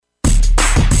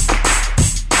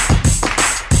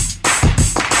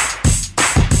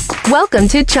Welcome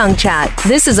to Chung Chat.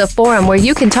 This is a forum where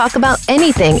you can talk about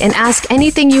anything and ask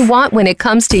anything you want when it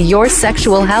comes to your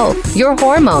sexual health, your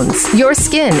hormones, your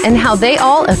skin, and how they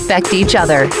all affect each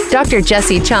other. Dr.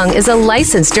 Jessie Chung is a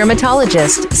licensed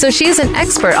dermatologist, so she is an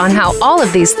expert on how all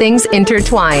of these things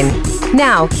intertwine.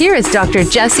 Now, here is Dr.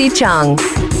 Jessie Chung.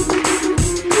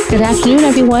 Good afternoon,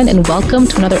 everyone, and welcome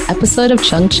to another episode of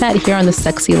Chung Chat here on the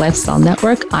Sexy Lifestyle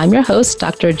Network. I'm your host,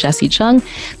 Dr. Jessie Chung.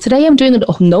 Today, I'm doing a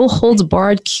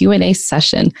no-holds-barred Q&A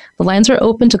session. The lines are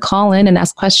open to call in and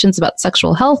ask questions about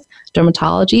sexual health,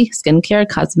 dermatology, skincare,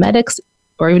 cosmetics,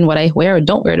 or even what I wear or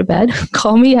don't wear to bed.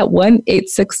 Call me at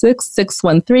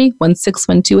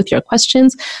 1-866-613-1612 with your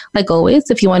questions. Like always,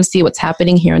 if you want to see what's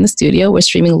happening here in the studio, we're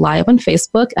streaming live on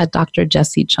Facebook at Dr.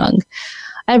 Jessie Chung.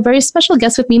 I have a very special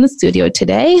guest with me in the studio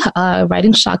today.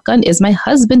 Riding shotgun is my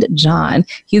husband, John.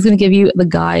 He's going to give you the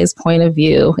guy's point of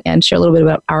view and share a little bit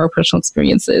about our personal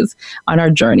experiences on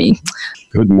our journey.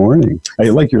 Good morning. I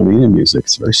like your lead-in music.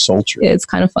 It's very sultry. It's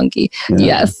kind of funky. Yeah.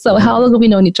 Yes. So how long have we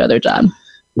known each other, John?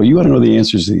 Well, you want to know the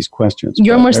answers to these questions.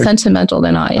 You're more sentimental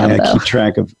than I am, though.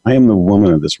 I am the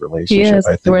woman of this relationship. Yes,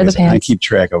 I think wear the pants. I keep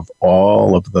track of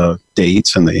all of the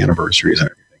dates and the anniversaries and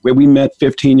everything. We met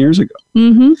 15 years ago.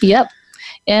 Mm-hmm. Yep.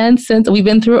 And since we've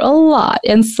been through a lot.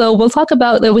 And so we'll talk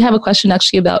about, we have a question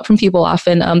actually about from people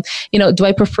often, do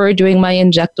I prefer doing my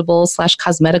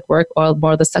injectable/cosmetic work or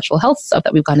more of the sexual health stuff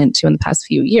that we've gone into in the past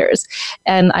few years?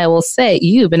 And I will say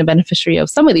you've been a beneficiary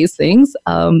of some of these things.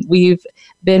 We've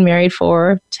been married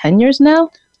for 10 years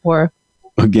now, or...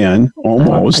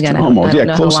 Almost. Yeah,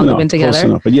 close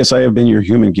enough. But yes, I have been your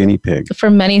human guinea pig. For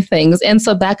many things. And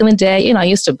so back in the day, I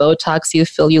used to Botox you,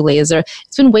 fill you laser.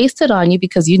 It's been wasted on you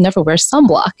because you never wear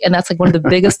sunblock. And that's like one of the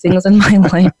biggest things in my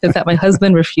life is that my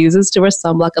husband refuses to wear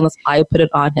sunblock unless I put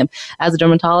it on him. As a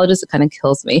dermatologist, it kind of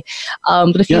kills me.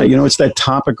 But if it's that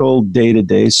topical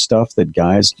day-to-day stuff that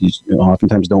guys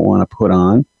oftentimes don't want to put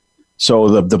on.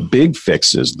 So the big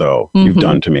fixes, though, you've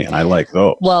done to me, and I like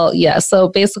those. Well, yeah. So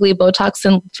basically, Botox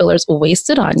and fillers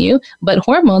wasted on you, but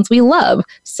hormones we love.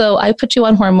 So I put you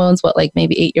on hormones,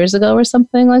 maybe 8 years ago or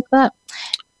something like that?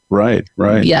 Right.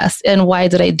 Yes. And why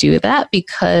did I do that?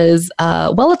 Because,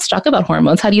 let's talk about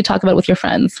hormones. How do you talk about it with your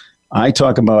friends? I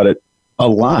talk about it a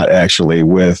lot, actually,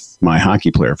 with my hockey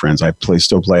player friends. I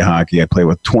still play hockey. I play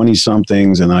with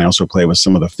 20-somethings, and I also play with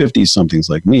some of the 50-somethings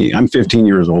like me. I'm 15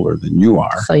 years older than you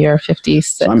are. So you're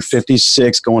 56. I'm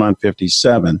 56, going on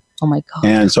 57. Oh, my God.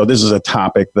 And so this is a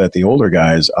topic that the older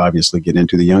guys obviously get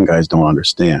into. The young guys don't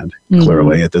understand,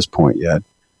 clearly, at this point yet.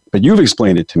 But you've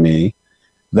explained it to me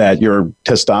that your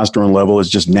testosterone level is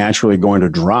just naturally going to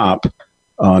drop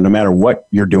no matter what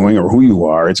you're doing or who you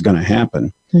are. It's going to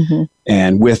happen. Mm-hmm.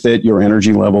 And with it, your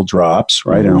energy level drops,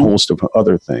 right? And a host of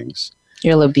other things.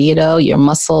 Your libido, your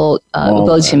muscle,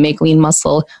 ability to make lean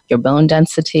muscle, your bone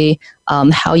density,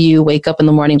 how you wake up in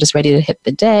the morning just ready to hit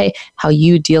the day, how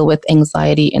you deal with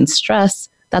anxiety and stress.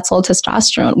 That's all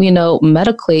testosterone. We know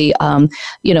medically,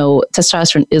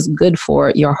 testosterone is good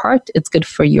for your heart. It's good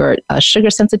for your sugar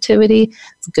sensitivity.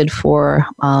 It's good for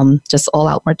just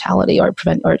all-out mortality or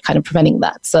preventing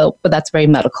that. So, but that's very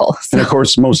medical. So. And of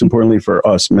course, most importantly for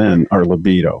us men, our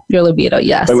libido. Your libido,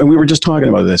 yes. But when we were just talking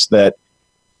about this,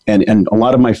 and a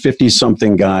lot of my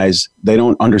 50-something guys, they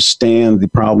don't understand the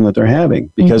problem that they're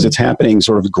having because it's happening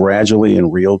sort of gradually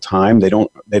in real time. They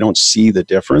don't see the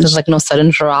difference. There's no sudden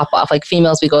drop off. Like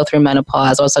females, we go through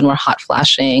menopause, all of a sudden we're hot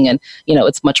flashing, and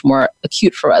it's much more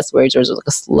acute for us, whereas there's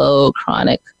a slow,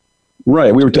 chronic.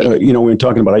 Right. We were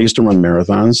talking about. I used to run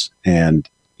marathons, and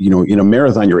in a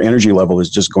marathon, your energy level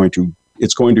is just going to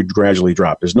gradually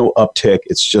drop. There's no uptick.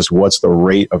 It's just what's the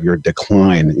rate of your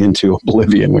decline into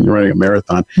oblivion when you're running a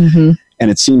marathon. Mm-hmm.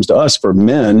 And it seems to us, for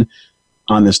men,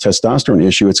 on this testosterone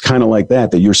issue, it's kind of like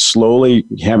that you're slowly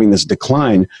having this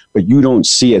decline, but you don't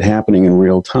see it happening in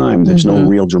real time. There's no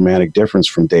real dramatic difference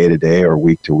from day to day or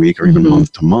week to week or even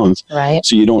month to month. Right.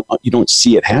 So you don't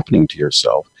see it happening to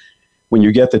yourself. When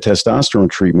you get the testosterone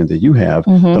treatment that you have,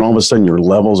 then all of a sudden your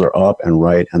levels are up and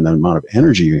the amount of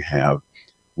energy you have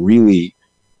really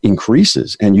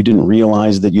increases, and you didn't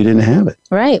realize that you didn't have it.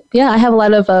 Right. Yeah. I have a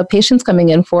lot of patients coming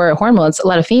in for hormones, a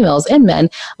lot of females and men.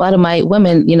 A lot of my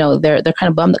women, they're kind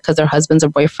of bummed because their husbands or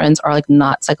boyfriends are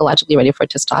not psychologically ready for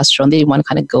testosterone. They want to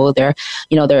kind of go there.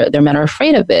 Their men are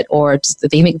afraid of it, or just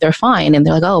they think they're fine. And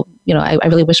they're like, oh, I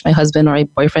really wish my husband or my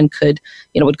boyfriend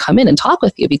would come in and talk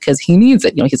with you because he needs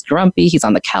it. He's grumpy. He's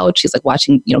on the couch. He's like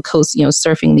watching,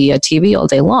 surfing the TV all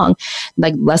day long,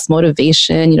 like less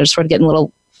motivation, just sort of getting a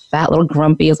little fat, a little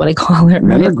grumpy is what I call it.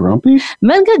 Men are grumpy?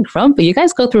 Men get grumpy. You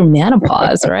guys go through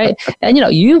menopause, right? And,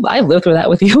 I've lived through that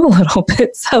with you a little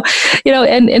bit. So,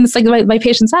 and it's like my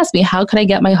patients ask me, how can I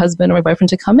get my husband or my boyfriend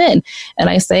to come in? And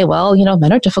I say, well,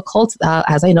 men are difficult.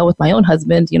 As I know with my own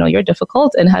husband, you're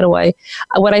difficult. And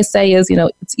what I say is,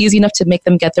 it's easy enough to make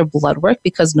them get their blood work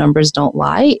because numbers don't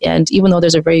lie. And even though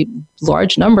there's a very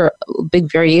large number, big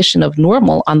variation of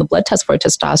normal on the blood test for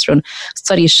testosterone,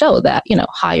 studies show that,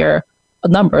 higher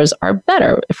numbers are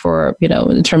better for,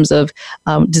 in terms of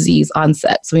disease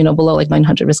onset. So, below like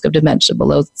 900 risk of dementia,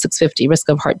 below 650 risk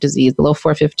of heart disease, below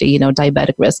 450,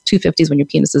 diabetic risk, 250 is when your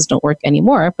penises don't work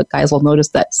anymore, but guys will notice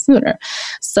that sooner.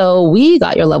 So we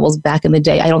got your levels back in the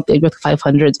day. I don't think with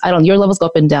 500s, your levels go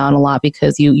up and down a lot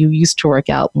because you used to work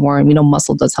out more, and we know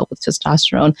muscle does help with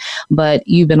testosterone, but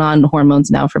you've been on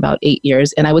hormones now for about 8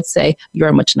 years. And I would say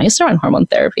you're much nicer on hormone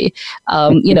therapy.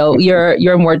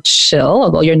 You're more chill,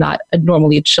 although you're not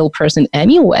normally a chill person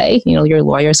anyway. You're a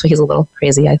lawyer, so he's a little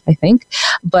crazy, I think.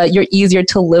 But you're easier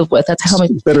to live with. That's how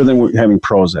it's better than having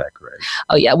Prozac, right?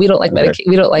 Oh yeah, we don't like medication.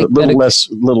 We don't like little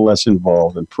less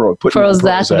involved in Prozac,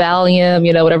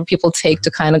 Valium, whatever people take to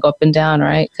kind of go up and down,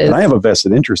 right? And I have a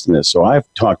vested interest in this. So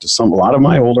I've talked to a lot of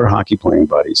my older hockey playing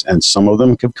buddies, and some of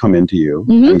them have come into you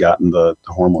and gotten the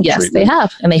hormone treatment. Yes, they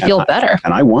have, and they feel better.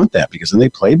 And I want that because then they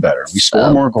play better. We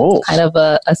score more goals. Kind of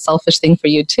a selfish thing for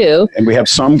you too. And we have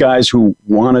some guys who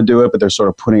want to do it, but they're sort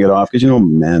of putting it off because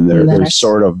men, they're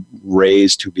sort of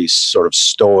raised to be sort of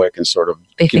stoic and sort of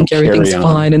they think everything's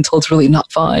fine until it's really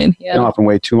not fine. Yeah, often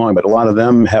way too long. But a lot of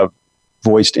them have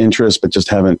voiced interest, but just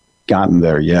haven't gotten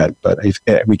there yet. But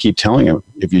we keep telling them,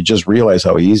 if you just realize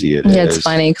how easy it is. Yeah, it's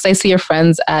funny because I see your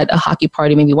friends at a hockey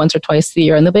party maybe once or twice a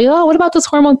year, and they'll be, oh, what about this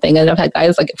hormone thing? And I've had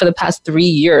guys like for the past 3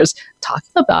 years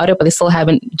talking about it, but they still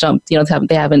haven't jumped.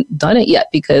 They haven't done it yet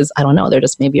because I don't know. They're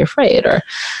just maybe afraid or.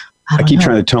 I keep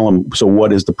trying to tell them, so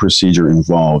what is the procedure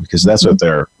involved? Because that's what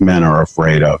their men are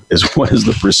afraid of, is what is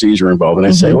the procedure involved? And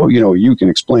I say, well, you can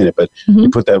explain it, but you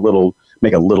put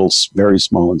make a little, very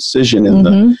small incision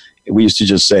in we used to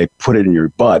just say, put it in your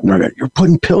butt. And they're like, you're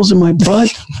putting pills in my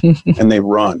butt? And they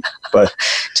run. But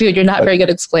dude, you're not very good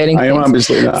at explaining I am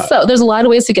obviously not. So there's a lot of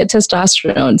ways to get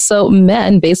testosterone. So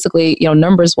men, basically,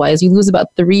 numbers wise, you lose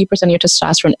about 3% of your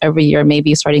testosterone every year,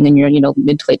 maybe starting in your,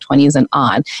 mid to late 20s and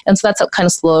on. And so that's a kind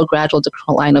of slow, gradual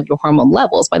decline of your hormone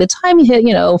levels. By the time you hit,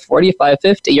 45,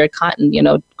 50, you're cotton,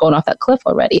 going off that cliff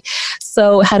already.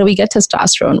 So how do we get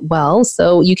testosterone? Well,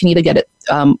 so you can either get it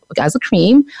as a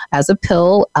cream, as a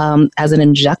pill, as an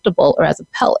injectable, or as a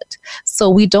pellet. So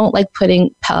we don't like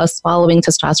swallowing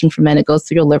testosterone for men. It goes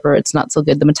through your liver. It's not so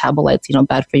good. The metabolites,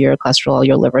 bad for your cholesterol,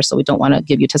 your liver. So we don't want to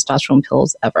give you testosterone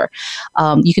pills ever.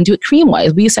 You can do it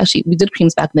cream-wise. We did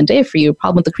creams back in the day for you.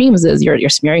 Problem with the creams is you're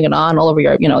smearing it on all over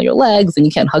your legs, and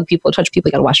you can't hug people, touch people.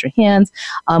 You got to wash your hands.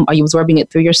 Are you absorbing it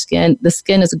through your skin? The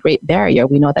skin is a great barrier.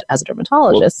 We know that as a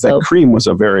dermatologist. That cream was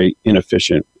a very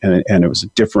inefficient, and it was a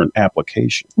different application.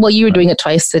 Well, you were doing it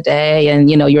twice a day, and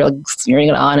you're like smearing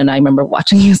it on, and I remember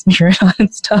watching you smear it on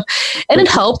and stuff. And it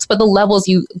helped, but the levels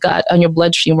you got on your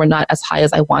bloodstream were not as high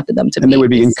as I wanted them to be. And they would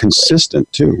be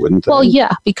inconsistent too, wouldn't they? Well,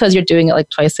 yeah, because you're doing it like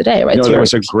twice a day, right? There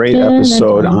was a great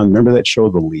episode on, remember that show,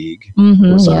 The League?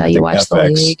 Yeah, you watched The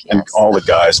League. Yes. And all the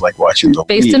guys like watching The League.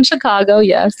 Based in Chicago,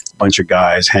 yes. A bunch of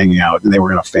guys hanging out, and they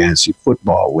were in a fantasy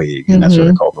football league, and that's what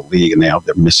they call The League, and they have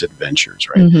their misadventures,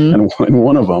 right? And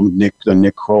one of them, the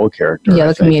Nick Kroll character,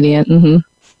 the comedian,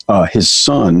 his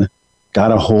son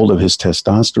got a hold of his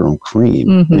testosterone cream.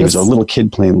 And he was a little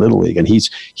kid playing Little League, and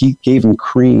he gave him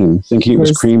cream, thinking it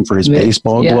was cream for his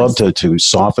baseball glove to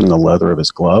soften the leather of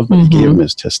his glove, but he gave him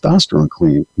his testosterone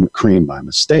cream by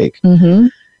mistake.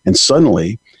 And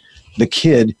suddenly, the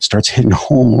kid starts hitting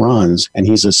home runs, and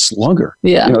he's a slugger.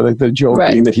 Yeah. The joke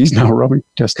being that he's now rubbing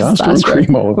testosterone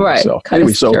cream all over himself.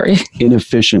 Anyway, so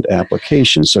inefficient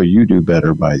application. So you do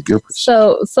better by your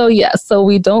procedure. So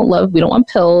we don't want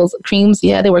pills. Creams,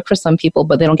 they work for some people,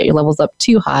 but they don't get your levels up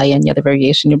too high, and the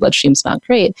variation in your bloodstream's not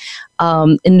great.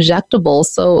 Injectables.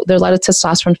 So there's a lot of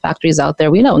testosterone factories out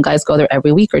there. We know, and guys go there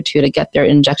every week or two to get their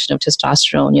injection of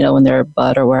testosterone, in their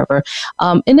butt or wherever.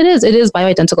 And it is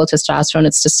bioidentical testosterone.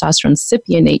 It's testosterone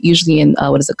cypionate, usually in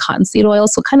cottonseed oil.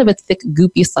 So kind of a thick,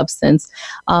 goopy substance.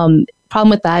 Problem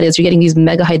with that is you're getting these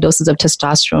mega high doses of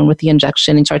testosterone with the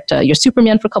injection and you're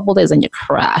Superman for a couple of days and you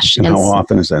crash. And how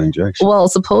often is that injection? Well,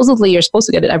 supposedly you're supposed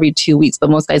to get it every 2 weeks, but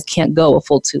most guys can't go a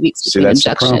full 2 weeks between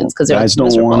injections because guys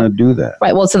don't want to do that.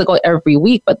 Right. Well, so they go every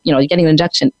week, but you're getting an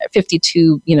injection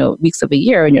 52 weeks of a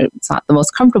year, and it's not the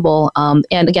most comfortable.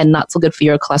 And again, not so good for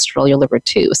your cholesterol, your liver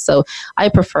too. So I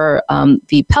prefer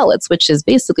the pellets, which is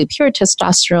basically pure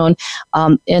testosterone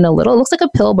in a little. It looks like a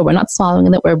pill, but we're not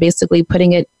swallowing it. We're basically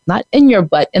putting it not in your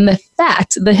butt, in the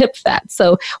fat, the hip fat.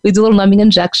 So we do a little numbing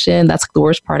injection. That's the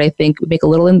worst part, I think. We make a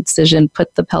little incision,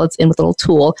 put the pellets in with a little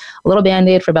tool, a little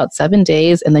Band-Aid for about 7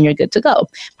 days, and then you're good to go.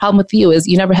 Problem with you is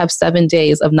you never have 7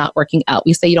 days of not working out.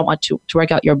 We say you don't want to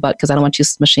work out your butt because I don't want you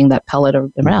smushing that pellet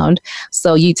around.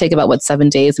 So you take about 7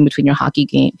 days in between your hockey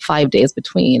game, 5 days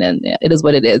between, and it is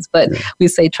what it is. But we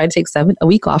say try to take a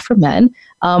week off for men.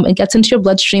 It gets into your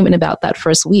bloodstream in about that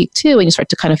first week too, and you start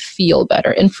to kind of feel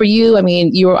better. And for you, I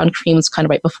mean, you were on creams kind of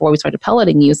right before we started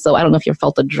pelleting you, so I don't know if you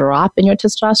felt a drop in your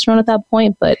testosterone at that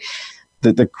point, but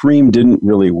the cream didn't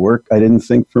really work, I didn't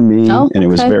think, for me. And it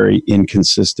was very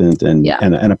inconsistent and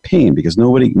a pain because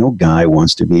no guy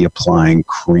wants to be applying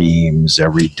creams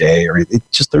every day or anything.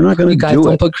 They're not going to do it. You guys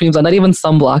don't put creams on, not even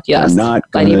sunblock, yes. They're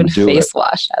not going to do it. Not even face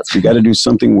wash. You got to do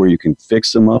something where you can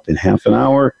fix them up in half an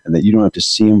hour and that you don't have to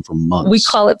see them for months. We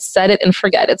call it set it and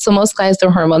forget it. So most guys,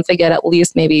 their hormones, they get at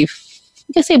least maybe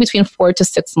I say between 4 to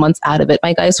 6 months out of it.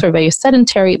 My guys who are very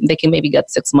sedentary, they can maybe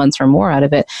get 6 months or more out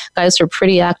of it. Guys who are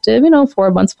pretty active,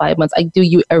 4 months, 5 months. I do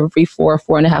you every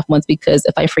 4.5 months because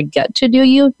if I forget to do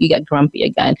you get grumpy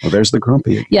again. Well, there's the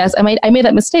grumpy again. Yes, I made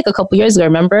that mistake a couple years ago.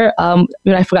 Remember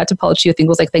when I forgot to pellet you? I think it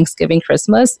was like Thanksgiving,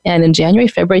 Christmas, and in January,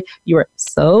 February, you were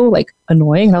so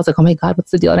annoying. And I was like, oh my God,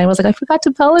 what's the deal? And I was like, I forgot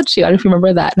to pellet you. I don't know if you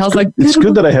remember that. And I was like, it's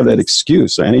good that I have that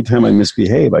excuse. So anytime I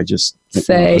misbehave, I just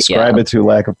ascribe it to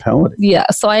lack of pelleting. Yeah.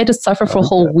 So I had to suffer for a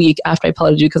whole week after I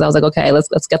pelleted you because I was like, okay, let's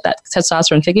get that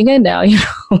testosterone kicking in now.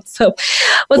 So,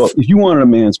 if you wanted a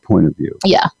man's point of view,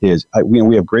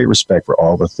 we have great respect for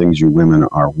all the things you women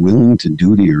are willing to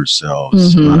do to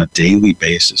yourselves on a daily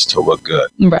basis to look good.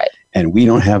 Right. And we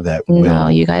don't have that will. No,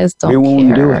 you guys don't. We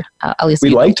won't do it. At least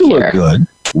we like to look good.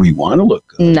 We want to look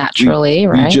good naturally,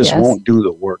 right? We just won't do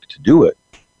the work to do it.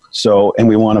 So, and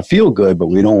we want to feel good, but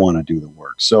we don't want to do the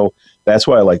work. So that's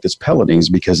why I like this pelleting, is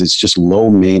because it's just low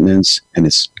maintenance and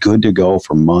it's good to go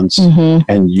for months.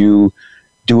 And you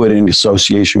do it in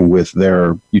association with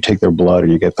you take their blood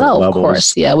and you get their levels. Of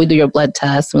course. Yeah, we do your blood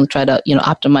tests and we try to,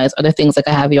 optimize other things. Like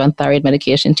I have you on thyroid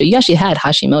medication too. You actually had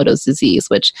Hashimoto's disease,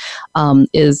 which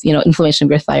is, inflammation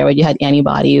of your thyroid. You had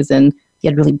antibodies and you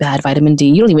had really bad vitamin D.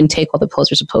 You don't even take all the pills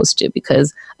you're supposed to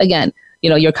because, again,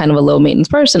 you're kind of a low maintenance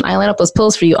person. I line up those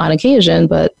pills for you on occasion,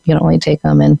 but you don't only take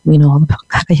them, and we know all about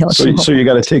that. So you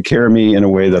got to take care of me in a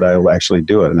way that I'll actually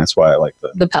do it, and that's why I like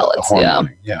the pellets. The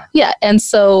yeah. And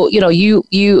so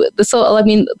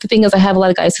the thing is, I have a lot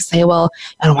of guys who say, well,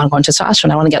 I don't want to go on testosterone.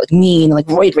 I want to get mean,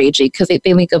 roid ragey, because they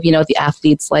think of the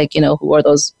athletes who are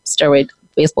those steroid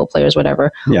baseball players, whatever,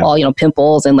 all,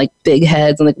 pimples and big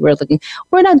heads and weird looking.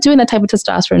 We're not doing that type of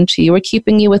testosterone to you. We're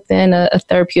keeping you within a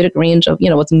therapeutic range of,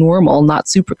 what's normal, not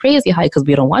super crazy high because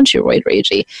we don't want you roid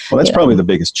ragey. Well, that's probably the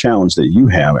biggest challenge that you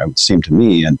have, it would seem to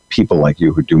me, and people like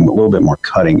you who do a little bit more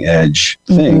cutting edge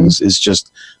things is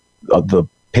just the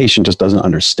patient just doesn't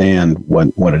understand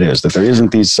what it is, that there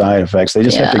isn't these side effects. They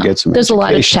just have to get some There's education. A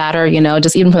lot of chatter,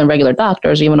 just even from the regular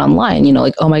doctors, even online,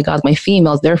 oh my God, my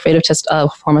females, they're afraid of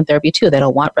hormone therapy too. They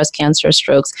don't want breast cancer,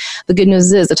 strokes. The good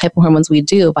news is the type of hormones we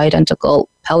do, bioidentical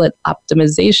pellet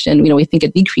optimization, we think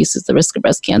it decreases the risk of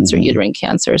breast cancer, uterine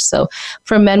cancer. So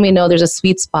for men, we know there's a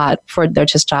sweet spot for their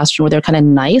testosterone where they're kind of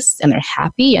nice and they're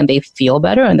happy and they feel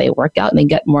better and they work out and they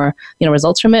get more,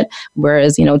 results from it.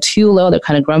 Whereas, too low, they're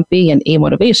kind of grumpy and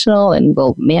amotivational and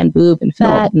little man boob and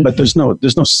fat. But there's no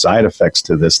side effects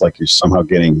to this, like you're somehow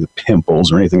getting the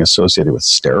pimples or anything associated with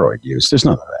steroid use. There's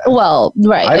none of that. Well,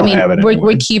 right.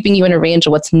 We're keeping you in a range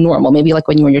of what's normal. Maybe like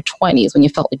when you were in your 20s, when you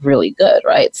felt really good,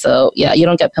 right? So yeah, you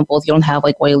don't get pimples. You don't have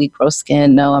oily, gross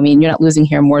skin. No, you're not losing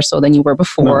hair more so than you were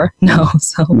before. No.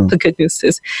 So the good news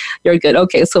is you're good.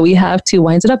 Okay, so we have to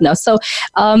wind it up now. So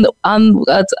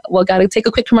we'll got to take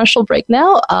a quick commercial break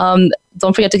now.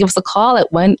 Don't forget to give us a call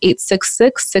at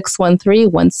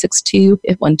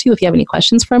 1-866-613-16212 if you have any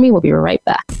questions for me. We'll be right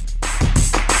back.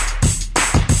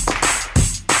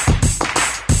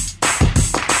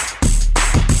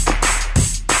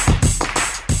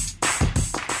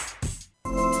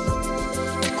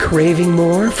 Craving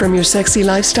more from your sexy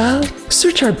lifestyle?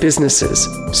 Search our businesses,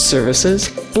 services,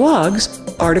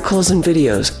 blogs, articles, and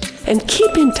videos, and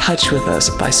keep in touch with us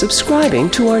by subscribing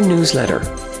to our newsletter,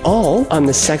 all on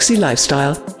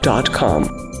thesexylifestyle.com.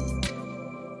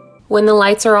 When the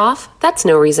lights are off, that's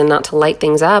no reason not to light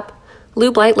things up.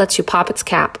 Lube Light lets you pop its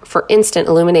cap for instant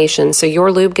illumination so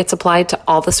your lube gets applied to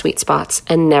all the sweet spots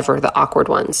and never the awkward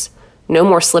ones. No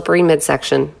more slippery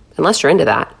midsection, unless you're into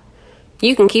that.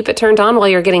 You can keep it turned on while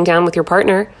you're getting down with your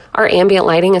partner. Our ambient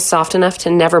lighting is soft enough to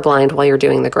never blind while you're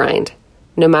doing the grind.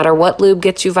 No matter what lube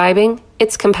gets you vibing,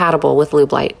 it's compatible with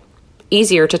Lube Light.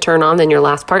 Easier to turn on than your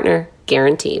last partner,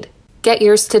 guaranteed. Get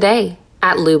yours today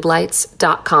at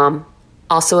lubelights.com.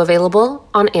 Also available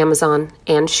on Amazon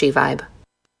and SheVibe.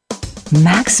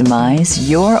 Maximize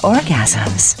your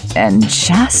orgasms and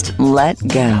just let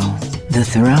go. The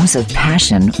Throes of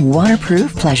Passion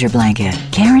waterproof pleasure blanket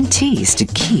guarantees to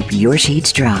keep your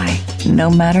sheets dry, no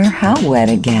matter how wet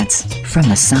it gets. From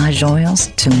massage oils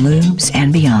to lubes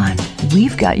and beyond,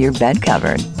 we've got your bed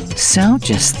covered. So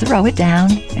just throw it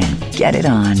down and get it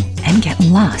on, and get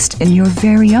lost in your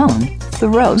very own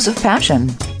Throes of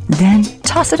Passion. Then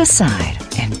toss it aside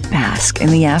and bask in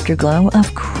the afterglow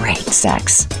of great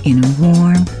sex in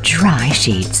warm, dry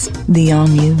sheets. The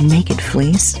all-new Naked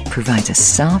Fleece provides a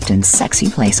soft and sexy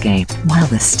playscape, while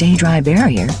the Stay Dry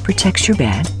barrier protects your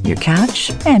bed, your couch,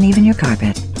 and even your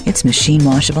carpet. It's machine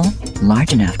washable,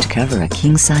 large enough to cover a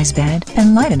king-size bed,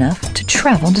 and light enough to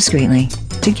travel discreetly.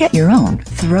 To get your own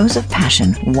Throes of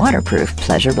Passion waterproof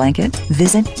pleasure blanket,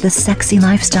 visit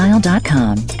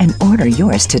thesexylifestyle.com and order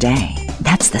yours today.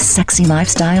 That's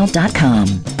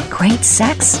thesexylifestyle.com. Great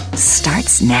sex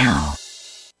starts now.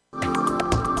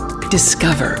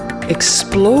 Discover,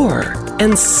 explore,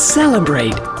 and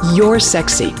celebrate your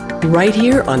sexy right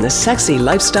here on the Sexy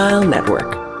Lifestyle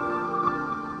Network.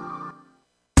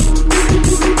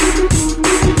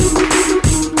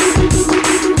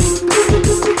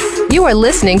 You are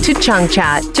listening to Chung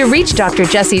Chat. To reach Dr.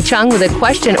 Jessie Chung with a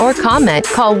question or comment,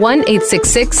 call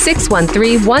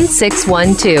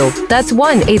 1-866-613-1612. That's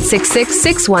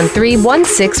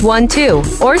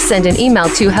 1-866-613-1612. Or send an email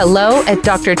to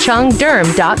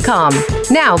hello@drchungderm.com.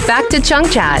 Now, back to Chung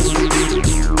Chat.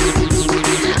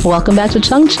 Welcome back to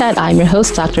Chung Chat. I'm your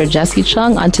host, Dr. Jessie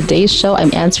Chung. On today's show,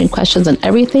 I'm answering questions on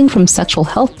everything from sexual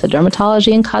health to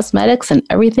dermatology and cosmetics and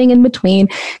everything in between.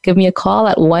 Give me a call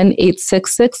at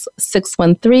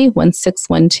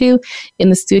 1-866-613-1612. In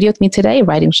the studio with me today,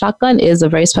 riding shotgun, is a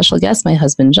very special guest, my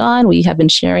husband, John. We have been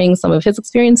sharing some of his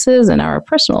experiences and our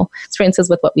personal experiences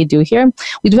with what we do here.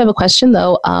 We do have a question,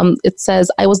 though. It says,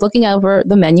 I was looking over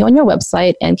the menu on your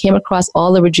website and came across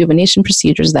all the rejuvenation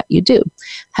procedures that you do.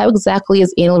 How exactly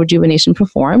is anal rejuvenation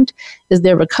performed? Is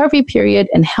there a recovery period,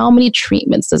 and how many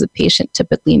treatments does a patient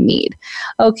typically need?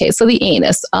 Okay, so the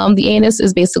anus. The anus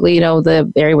is basically,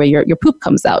 the area where your poop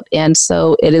comes out. And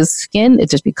so it is skin,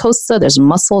 it's just mucosa, there's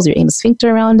muscles, your anus sphincter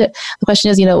around it. The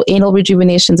question is, anal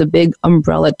rejuvenation is a big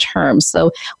umbrella term.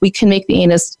 So we can make the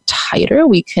anus tighter.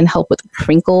 We can help with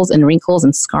crinkles and wrinkles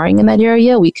and scarring in that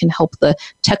area. We can help the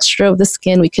texture of the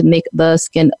skin. We can make the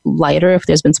skin lighter if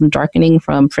there's been some darkening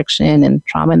from friction and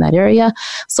trauma in that area.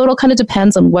 So it all kind of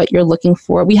depends on what you're looking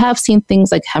for. We have seen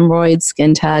things like hemorrhoids,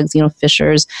 skin tags,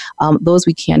 fissures. Those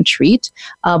we can treat.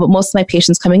 But most of my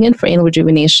patients coming in for anal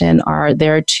rejuvenation are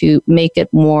there to make it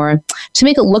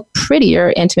look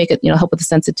prettier and to make it, help with the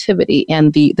sensitivity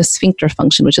and the sphincter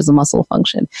function, which is a muscle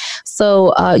function.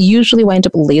 So usually we end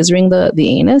up lasering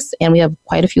the anus, and we have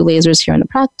quite a few lasers here in the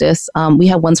practice. We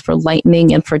have ones for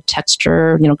lightening and for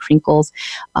texture, crinkles.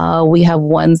 We have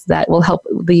ones that will help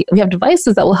we have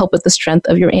devices that will help with the strength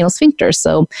of your anal sphincter.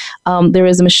 So there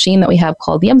is a machine that we have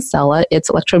called the Emsella. It's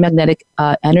electromagnetic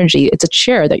energy. It's a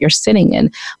chair that you're sitting in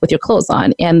with your clothes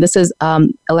on. And this is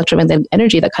electromagnetic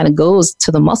energy that kind of goes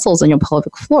to the muscles on your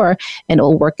pelvic floor, and it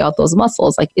will work out those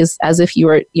muscles. Like it's as if you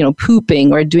were,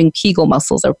 pooping or doing Kegel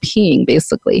muscles or peeing,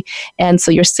 basically. And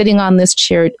so you're sitting on this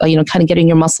chair, kind of getting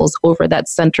your muscles over that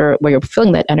center where you're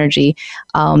feeling that energy.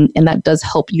 And that does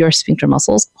help your sphincter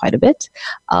muscles quite a bit.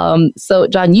 So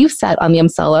John, you've sat on the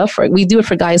Emsella we do it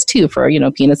for guys too, for,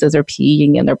 penises are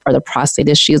peeing and the prostate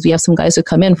issues. We have some guys who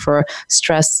come in for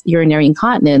stress urinary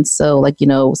incontinence. So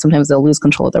sometimes they'll lose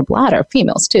control of their bladder,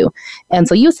 females too. And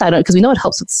so you sat on it because we know it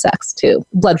helps with sex too.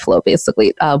 Blood flow,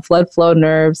 basically, blood flow,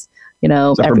 nerves,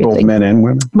 everything. For both men and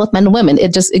women? Both men and women.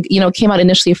 It just, came out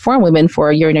initially for women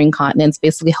for urinary incontinence,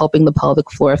 basically helping the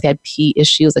pelvic floor if they had pee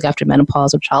issues like after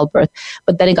menopause or childbirth.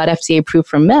 But then it got FDA approved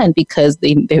for men because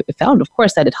they found, of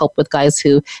course, that it helped with guys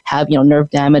who have,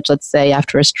 nerve damage, let's say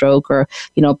after a stroke or,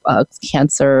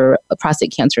 cancer,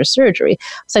 prostate cancer surgery.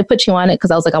 So I put you on it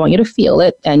because I was like, I want you to feel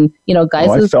it. And, guys,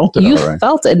 I felt it. You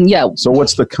felt it. And yeah. So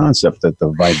what's the concept that the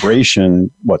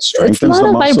vibration, strengthens the muscles?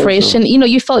 It's not a vibration.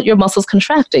 You felt your muscles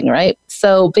contracting, right?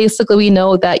 So basically, we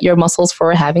know that your muscles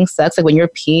for having sex, like when you're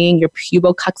peeing, your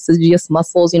pubococcygeus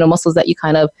muscles, muscles that you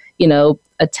kind of,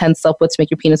 tense up with to make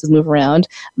your penises move around.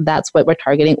 That's what we're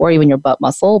targeting, or even your butt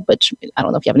muscle, which I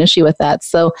don't know if you have an issue with that.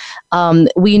 So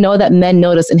we know that men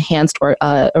notice enhanced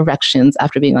erections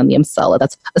after being on the Emsella.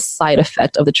 That's a side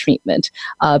effect of the treatment.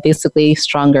 Basically,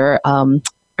 stronger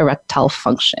erectile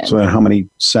function. So how many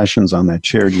sessions on that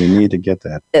chair do you need to get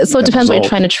that? So it depends what you're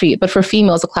trying to treat. But for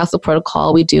females, the classic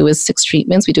protocol we do is 6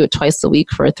 treatments. We do it twice a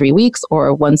week for 3 weeks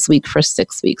or once a week for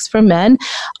 6 weeks. For men,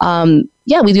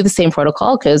 we do the same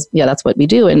protocol because, that's what we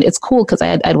do. And it's cool because I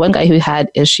had one guy who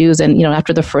had issues. And,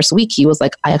 after the first week, he was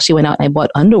like, I actually went out and I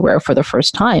bought underwear for the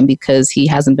first time because he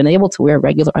hasn't been able to wear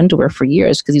regular underwear for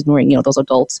years because he's wearing, those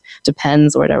adult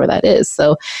Depends or whatever that is.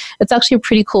 So it's actually a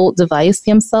pretty cool device,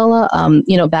 the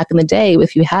Emsella. Back in the day,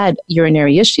 if you had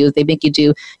urinary issues, they make you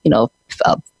do,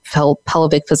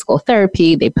 pelvic physical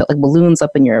therapy. They put like balloons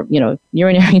up in your,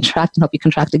 urinary tract and help you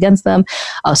contract against them.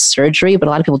 Surgery, but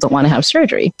a lot of people don't want to have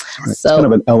surgery. Right. So it's kind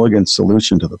of an elegant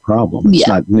solution to the problem. It's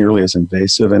not nearly as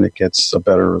invasive and it gets a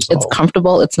better result. It's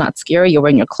comfortable. It's not scary. You're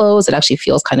wearing your clothes. It actually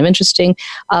feels kind of interesting.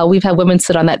 We've had women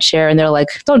sit on that chair and they're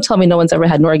like, don't tell me no one's ever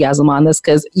had an orgasm on this,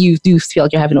 because you do feel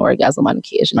like you're having an orgasm on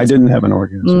occasion. I didn't have an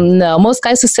orgasm. No, most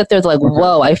guys who sit there, they're like,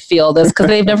 whoa, I feel this, because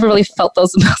they've never really felt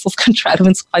those muscles contract.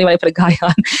 It's funny when I put a guy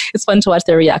on. It's fun to watch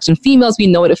their reaction. Females, we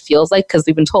know what it feels like because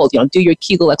we've been told, do your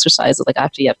Kegel exercises like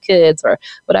after you have kids or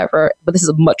whatever. But this is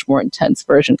a much more intense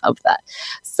version of that.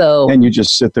 So, and you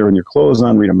just sit there in your clothes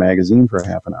on, read a magazine for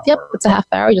half an hour. Yep, it's a half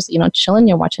hour. Just chilling.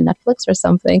 You're watching Netflix or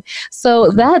something. So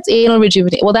that's anal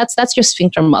rejuvenation. Well, that's your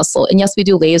sphincter muscle. And yes, we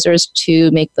do lasers to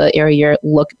make the area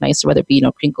look nicer, whether it be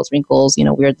crinkles, wrinkles,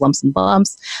 weird lumps and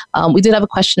bumps. We did have a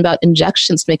question about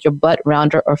injections to make your butt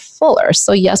rounder or fuller.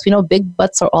 So yes, we know big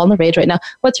butts are all the rage right now.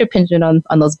 What's your opinion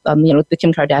on those, the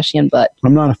Kim Kardashian butt?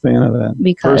 I'm not a fan of that.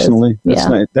 Because, personally,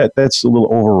 that's a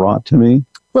little overwrought to me.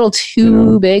 A little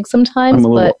too big sometimes. I'm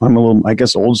a little, I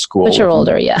guess, old school. But you're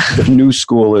older, yeah. If new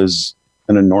school is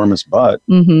an enormous butt,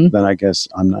 then I guess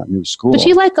I'm not new school. But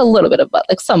you like a little bit of butt,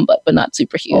 like some butt, but not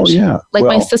super huge. Oh yeah. Like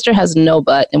my sister has no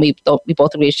butt, and we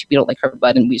both agree we don't like her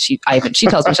butt, and she tells me she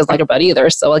doesn't like her butt either.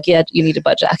 So like, yeah, you need a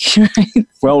butt jack. Right?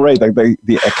 Well, right, like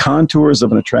the contours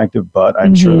of an attractive butt,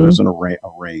 I'm sure there's a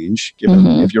range. Given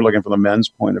if you're looking from the men's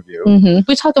point of view,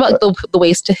 we talk about the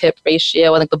waist to hip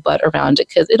ratio and like the butt around it,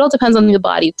 because it all depends on the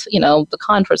body. The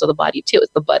contours of the body too.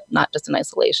 It's the butt, not just in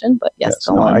isolation. But yes,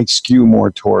 go on. I skew more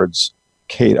towards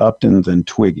Kate Upton than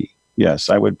Twiggy. Yes,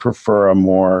 I would prefer a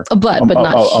more butt, but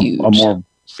not huge. A more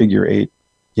figure 8.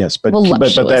 Yes, but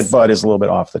that butt is a little bit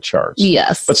off the charts.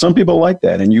 Yes. But some people like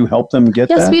that, and you help them get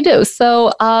that? Yes, we do.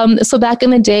 So so back in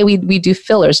the day, we do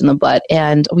fillers in the butt,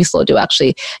 and we still do,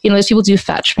 actually. As people do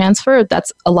fat transfer,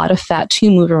 that's a lot of fat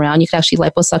to move around. You can actually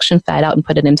liposuction fat out and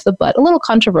put it into the butt. A little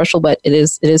controversial, but it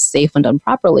is safe when done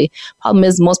properly. Problem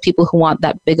is, most people who want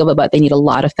that big of a butt, they need a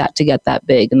lot of fat to get that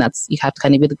big, and you have to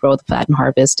kind of either grow the fat and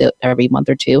harvest it every month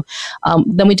or two.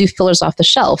 Then we do fillers off the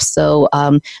shelf. So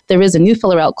there is a new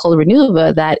filler out called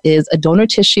Renuva that is a donor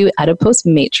tissue adipose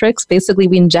matrix. Basically,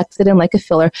 we inject it in like a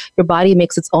filler. Your body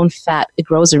makes its own fat. It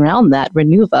grows around that,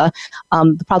 Renuva.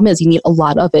 The problem is you need a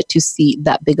lot of it to see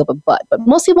that big of a butt. But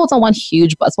most people don't want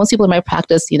huge butts. Most people in my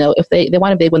practice, if they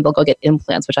want a big one, they'll go get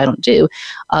implants, which I don't do.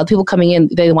 People coming in,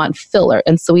 they want filler.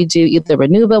 And so we do either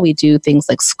Renuva, we do things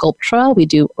like Sculptra, we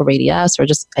do Oradius, or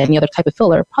just any other type of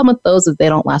filler. Problem with those is they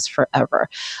don't last forever.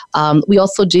 We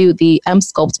also do the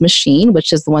Emsculpt machine,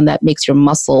 which is the one that makes your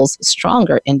muscles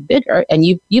stronger and bigger. And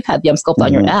you've had the Emsculpt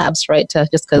on your abs, right?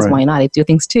 Just because why not? I do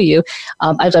things to you.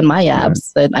 I've done my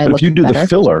abs, and I look if you do better. The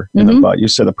filler in the butt, you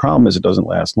said the problem is it doesn't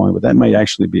last long, but that might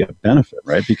actually be a benefit,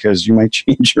 right? Because you might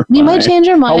change your mind. You might change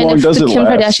your mind. How long if does the it Kim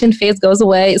last? Kardashian phase goes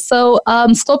away. So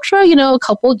Sculptra, a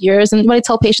couple years. And what I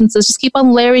tell patients is just keep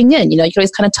on layering in. You can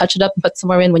always kind of touch it up and put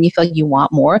somewhere in when you feel like you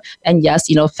want more. And yes,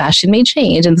 fashion may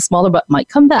change and the smaller butt might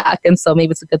come back. And so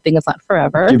maybe it's a good thing it's not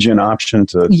forever. Gives you an option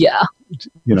to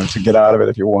to get out of it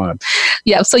if you want.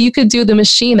 Yeah, so you could do the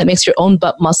machine that makes your own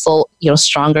butt muscle,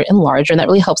 stronger and larger, and that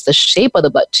really helps the shape of the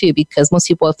butt too. Because most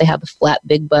people, if they have a flat,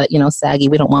 big butt, saggy,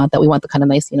 we don't want that. We want the kind of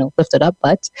nice, lifted up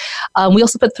butt. We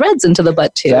also put threads into the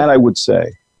butt too. That I would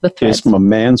say is from a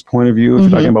man's point of view. If you're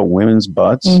talking about women's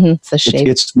butts, it's the shape.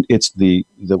 It's the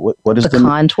what is the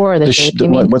contour, the shape.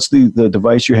 What's the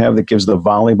device you have that gives the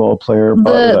volleyball player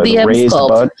butt, the raised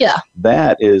butt? Yeah,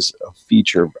 that is a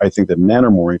feature I think that men are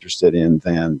more interested in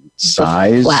than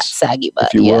size. The flat, saggy butt,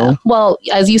 if you will. Well,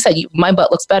 as you said, my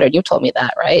butt looks better. You told me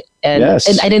that, right? And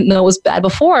I didn't know it was bad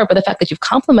before, but the fact that you've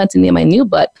complimented me on my new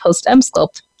butt post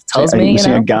Emsculpt tells me,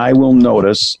 a guy will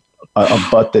notice a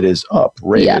butt that is up,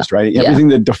 raised, right? Yeah. Everything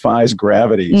that defies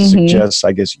gravity suggests,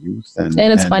 I guess, youth. And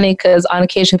it's funny because on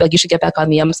occasion, like, you should get back on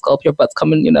the Emsculpt, your butt's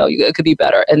coming, it could be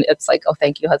better. And it's like, oh,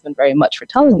 thank you, husband, very much for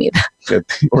telling me that.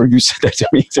 Or you said that to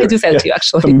me too. I do say that to you,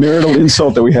 actually. The marital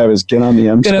insult that we have is get on the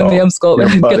Emsculpt. Get on the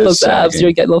Emsculpt and get those abs,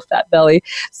 you get a little fat belly.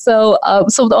 So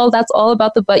that's all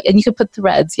about the butt. And you can put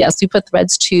threads. Yes, we put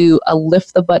threads to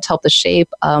lift the butt to help the shape.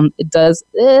 It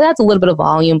adds a little bit of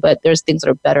volume, but there's things that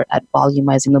are better at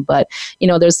volumizing the butt.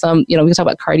 There's some, we can talk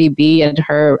about Cardi B and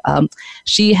her,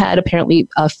 she had apparently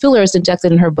fillers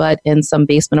injected in her butt in some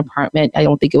basement apartment. I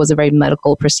don't think it was a very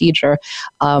medical procedure.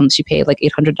 She paid like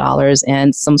 $800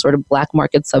 and some sort of black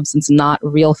market substance, not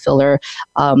real filler.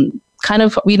 Kind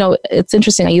of, it's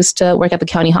interesting. I used to work at the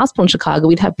county hospital in Chicago.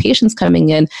 We'd have patients coming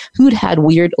in who'd had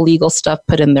weird illegal stuff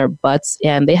put in their butts,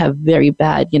 and they have very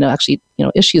bad,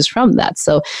 issues from that.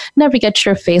 So never get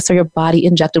your face or your body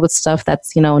injected with stuff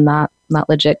that's, not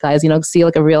legit, guys. See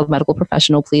like a real medical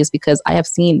professional, please, because I have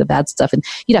seen the bad stuff, and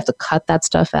you'd have to cut that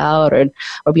stuff out or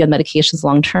be on medications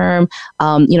long term.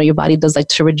 Your body does like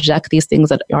to reject these things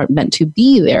that aren't meant to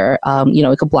be there.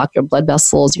 It could block your blood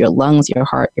vessels, your lungs, your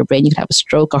heart, your brain. You could have a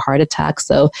stroke, a heart attack.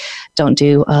 So don't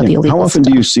do the illegal stuff. How often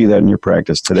do you see that in your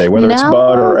practice today, whether it's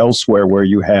butt or elsewhere where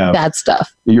you have bad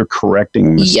stuff? You're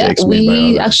correcting mistakes.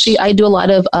 Yeah, I do a lot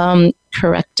of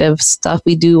corrective stuff.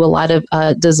 We do a lot of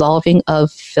dissolving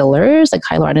of fillers, like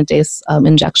hyaluronidase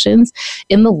injections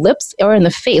in the lips or in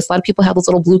the face. A lot of people have those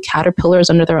little blue caterpillars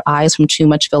under their eyes from too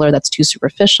much filler that's too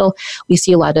superficial. We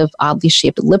see a lot of oddly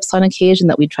shaped lips on occasion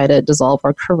that we try to dissolve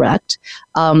or correct.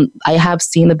 I have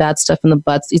seen the bad stuff in the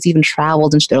butts. It's even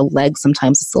traveled into their legs,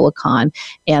 sometimes the silicone,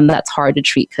 and that's hard to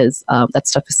treat because that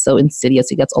stuff is so insidious.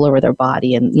 It gets all over their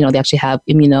body, and they actually have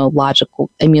immunological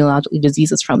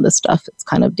diseases from this stuff. It's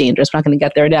kind of dangerous. We're not going to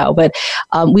get there now, but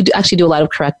we do a lot of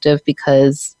corrective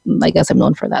because I guess I'm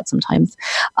known for that sometimes.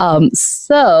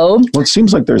 Well, it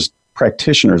seems like there's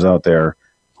practitioners out there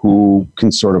who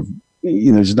can sort of,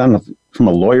 there's not enough, from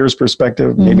a lawyer's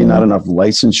perspective, maybe not enough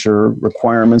licensure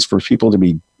requirements for people to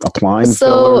be applying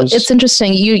fillers. It's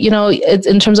interesting. It's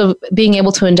in terms of being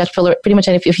able to inject filler, pretty much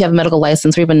if you have a medical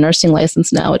license or even nursing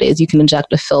license nowadays, you can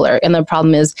inject a filler. And the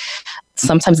problem is,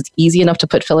 sometimes it's easy enough to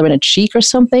put filler in a cheek or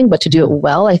something, but to do it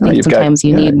well, I think sometimes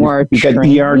you need more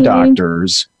training. You've got ER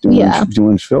doctors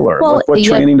doing filler. Well, what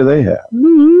training do they have?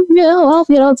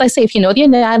 As I say, if you know the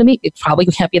anatomy, it probably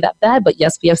can't be that bad, but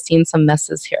yes, we have seen some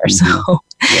messes here.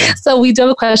 So we do have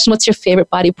a question, what's your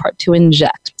favorite body part to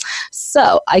inject?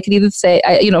 So I could either say,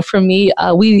 for me,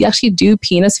 we actually do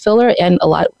penis filler and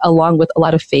along with a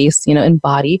lot of face, and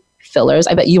body fillers.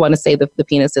 I bet you want to say the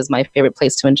penis is my favorite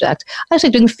place to inject.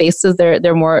 Actually, doing faces,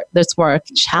 that's more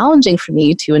challenging for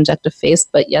me to inject a face,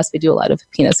 but yes, we do a lot of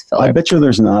penis filler. I bet you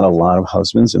there's not a lot of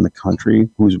husbands in the country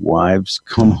whose wives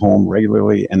come home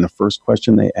regularly and the first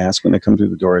question they ask when they come through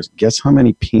the door is, guess how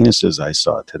many penises I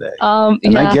saw today?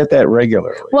 And I get that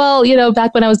regularly. Well,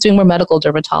 back when I was doing more medical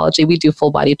dermatology, we do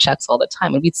full body checks all the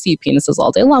time, and we'd see penises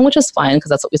all day long, which is fine because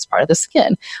that's always part of the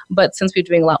skin. But since we're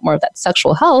doing a lot more of that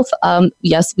sexual health,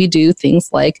 yes, we do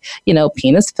things like,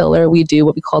 penis filler. We do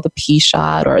what we call the P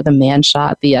shot or the man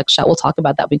shot, the X shot. We'll talk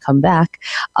about that when we come back.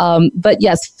 But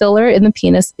yes, filler in the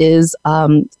penis is,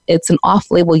 it's an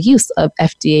off-label use of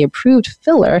FDA-approved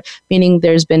filler, meaning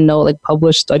there's been no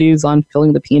published studies on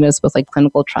filling the penis with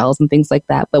clinical trials and things like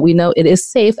that. But we know it is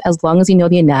safe as long as you know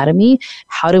the anatomy,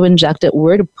 how to inject it,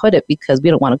 where to put it, because we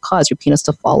don't want to cause your penis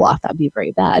to fall off. That'd be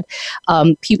very bad.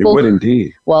 People it would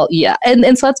indeed. Well, yeah.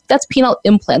 And so that's penile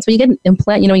implants. When you get an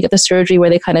implant, you get the surgery where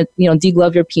they kind of,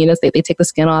 deglove your penis. They take the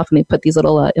skin off and they put these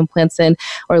little implants in,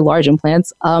 or large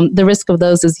implants. The risk of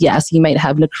those is, yes, you might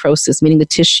have necrosis, meaning the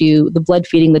tissue, the blood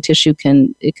feeding the tissue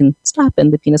can stop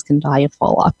and the penis can die and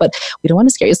fall off. But we don't want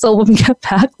to scare you. So when we get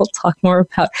back, we'll talk more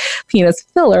about penis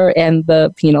filler and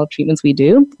the penile treatments we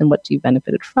do and what you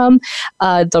benefited from.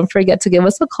 Don't forget to give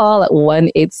us a call at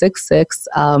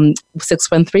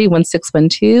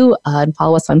 1-866-613-1612 and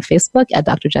follow us on Facebook at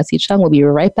Dr. Jessie Chung. We'll be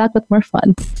right back with more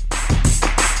fun.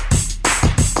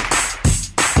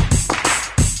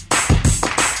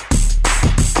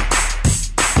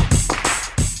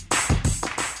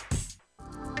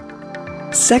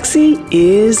 Sexy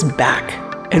is back,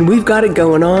 and we've got it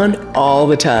going on all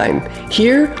the time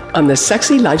here on the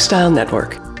Sexy Lifestyle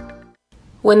Network.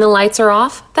 When the lights are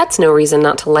off, that's no reason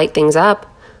not to light things up.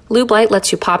 Lube Light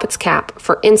lets you pop its cap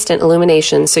for instant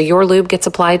illumination, so your lube gets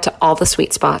applied to all the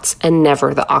sweet spots and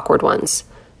never the awkward ones.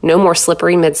 No more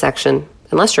slippery midsection,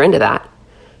 unless you're into that.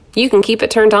 You can keep it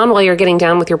turned on while you're getting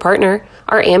down with your partner.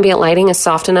 Our ambient lighting is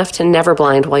soft enough to never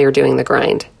blind while you're doing the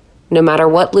grind. No matter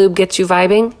what lube gets you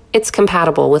vibing, it's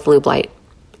compatible with Lube Light.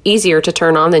 Easier to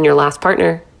turn on than your last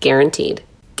partner, guaranteed.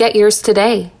 Get yours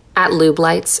today at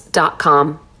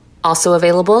lubelights.com. Also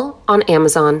available on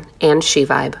Amazon and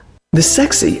SheVibe. The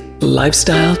Sexy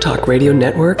Lifestyle Talk Radio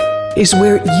Network is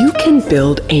where you can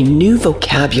build a new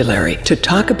vocabulary to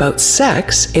talk about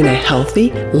sex in a healthy,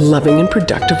 loving, and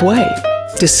productive way.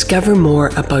 Discover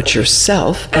more about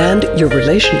yourself and your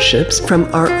relationships from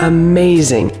our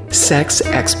amazing sex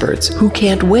experts who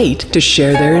can't wait to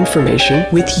share their information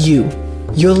with you.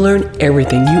 You'll learn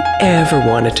everything you ever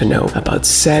wanted to know about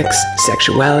sex,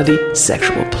 sexuality,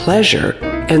 sexual pleasure,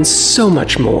 and so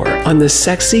much more on the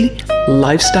Sexy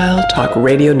Lifestyle Talk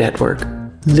Radio Network.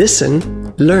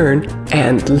 Listen, learn,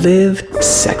 and live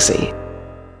sexy.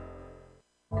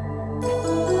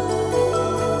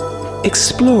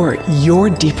 Explore your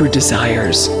deeper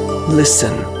desires.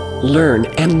 Listen, learn,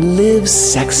 and live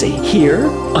sexy here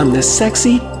on the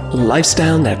Sexy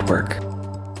Lifestyle Network.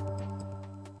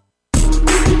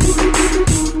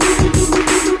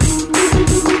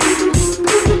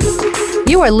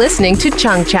 You are listening to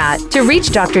Chung Chat. To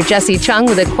reach Dr. Jessie Chung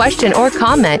with a question or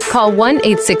comment, call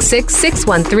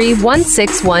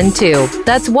 1-866-613-1612.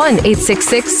 That's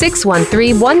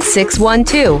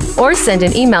 1-866-613-1612. Or send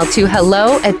an email to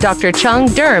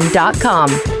hello@drchungderm.com.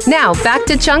 Now, back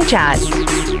to Chung Chat.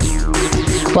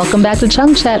 Welcome back to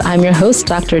Chung Chat. I'm your host,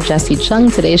 Dr. Jessie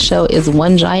Chung. Today's show is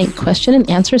one giant question and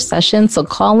answer session. So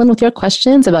call in with your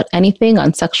questions about anything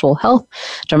on sexual health,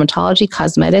 dermatology,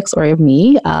 cosmetics, or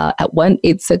me at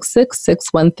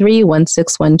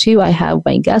 1-866-613-1612. I have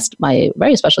my guest, my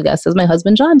very special guest, is my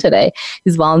husband, John, today.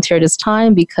 He's volunteered his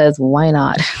time because why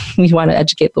not? We want to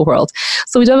educate the world.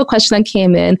 So we do have a question that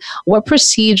came in. What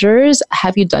procedures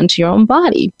have you done to your own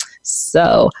body?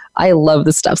 So I love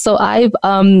this stuff. So I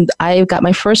got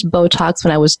my first Botox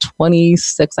when I was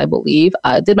 26, I believe.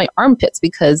 Did my armpits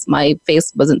because my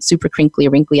face wasn't super crinkly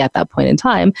or wrinkly at that point in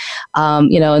time.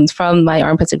 And from my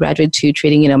armpits, I graduated to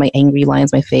treating, my angry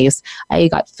lines, my face. I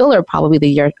got filler probably the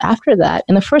year after that.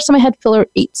 And the first time I had filler,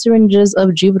 8 syringes of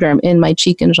Juvederm in my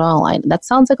cheek and jawline. That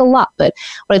sounds like a lot, but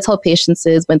what I tell patients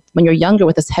is when you're younger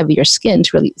with this heavier skin,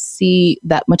 to really see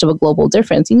that much of a global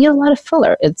difference, you need a lot of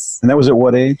filler. And that was at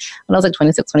what age? When I was like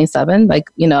 26, 27. I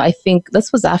think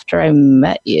this was after I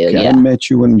met you. Okay, I met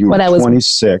you when you were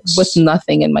 26. With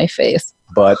nothing in my face.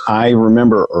 But I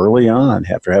remember early on,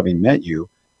 after having met you,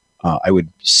 I would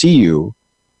see you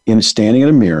standing in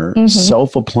a mirror,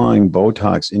 self-applying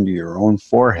Botox into your own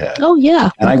forehead. Oh, yeah.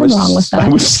 And I was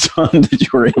stunned that you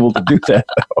were able to do that,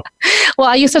 though. Well,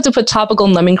 I used to have to put topical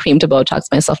numbing cream to Botox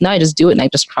myself. Now I just do it and I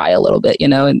just cry a little bit,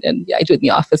 and I do it in the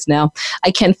office now.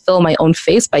 I can't fill my own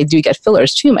face, but I do get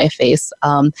fillers to my face.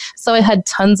 So I had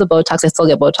tons of Botox. I still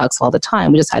get Botox all the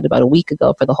time. We just had about a week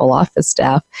ago for the whole office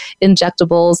staff.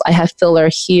 Injectables, I have filler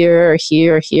here,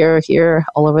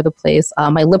 all over the place.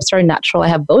 My lips are natural. I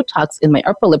have Botox in my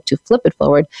upper lip to flip it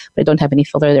forward, but I don't have any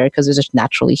filler there because it's just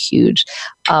naturally huge.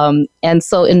 And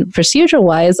so in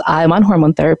procedure-wise, I'm on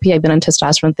hormone therapy. I've been on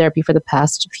testosterone therapy for the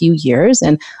past few years,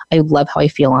 and I love how I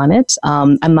feel on it.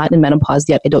 I'm not in menopause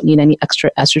yet. I don't need any extra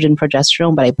estrogen,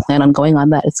 progesterone, but I plan on going on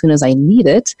that as soon as I need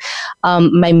it.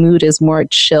 My mood is more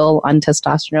chill on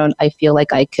testosterone. I feel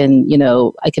like I can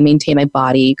maintain my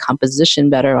body composition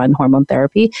better on hormone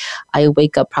therapy. I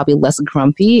wake up probably less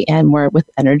grumpy and more with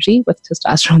energy with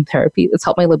testosterone therapy. It's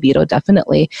helped my libido,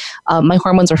 definitely. My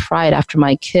hormones are fried after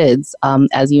my kids.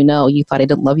 As you know, you thought I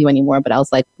didn't love you anymore, but I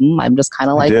was like, I'm just kind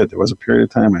of like... I did. There was a period of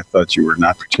time I thought you were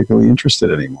not particularly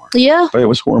interested anymore. Yeah. But it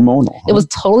was hormonal. Huh? It was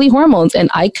totally hormones, and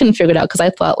I couldn't figure it out because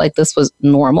I thought like this was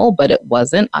normal, but it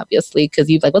wasn't, obviously, because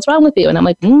you're like, what's wrong with you? And I'm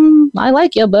like, I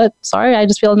like you, but sorry, I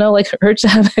just feel no urge to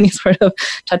have any sort of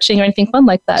touching or anything fun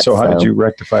like that. So how did you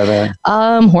rectify that?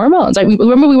 Hormones.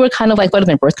 Remember we were kind of like, what is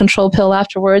my birth control pill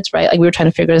afterwards, right? Like we were trying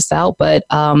to figure this out, but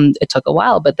it took a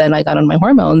while. But then I got on my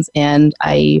hormones, and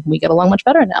we get along much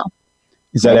better now.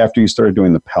 Is that after you started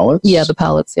doing the pellets? Yeah, the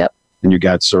pellets, yep. And you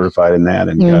got certified in that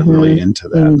and got really into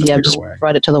that in a bigger way.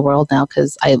 Brought it to the world now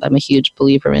because I'm a huge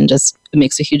believer in just it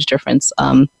makes a huge difference.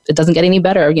 It doesn't get any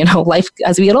better. Life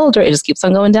as we get older, it just keeps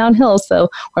on going downhill. So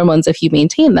hormones, if you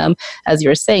maintain them, as you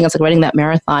were saying, it's like running that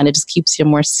marathon. It just keeps you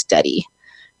more steady,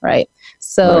 right?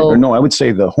 So right. No, I would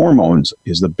say the hormones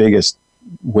is the biggest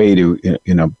way to,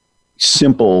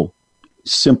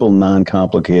 simple,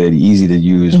 non-complicated, easy to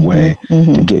use way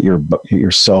to get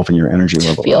yourself and your energy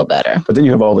level feel up. better. But then you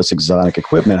have all this exotic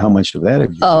equipment. How much of that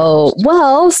have you used?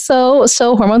 Well,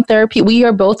 so hormone therapy, we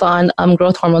are both on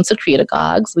growth hormone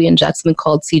secretagogues. We inject something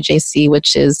called CJC,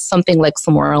 which is something like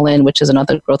Sermorelin, which is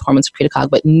another growth hormone secretagogue,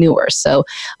 but newer. So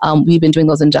we've been doing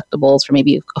those injectables for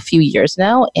maybe a few years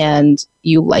now, and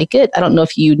you like it. I don't know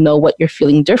if you know what you're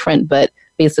feeling different, but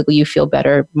basically you feel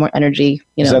better, more energy.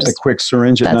 You know, is that the quick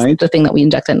syringe at night? The thing that we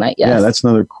inject at night. Yes. Yeah, that's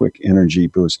another quick energy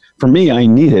boost. For me, I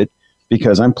need it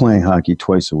because I'm playing hockey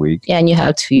twice a week. Yeah, and you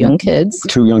have 2 young kids.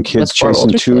 2 young kids, chasing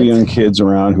 2 young kids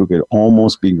around who could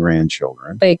almost be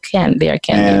grandchildren. They can be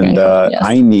And yes.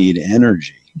 I need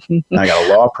energy. I got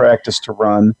a law practice to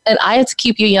run. And I have to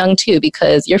keep you young too,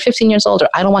 because you're 15 years older.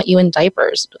 I don't want you in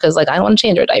diapers because I don't want to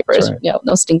change your diapers, right.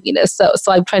 No stinkiness.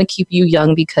 So I'm trying to keep you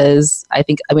young because I'd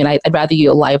rather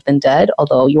you alive than dead,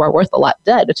 although you are worth a lot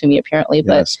dead to me apparently.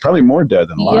 But yes, probably more dead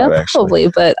than alive, actually. Probably,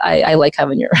 but I like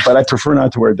having your... But I prefer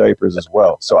not to wear diapers as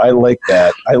well. So I like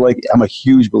that. I'm a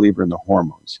huge believer in the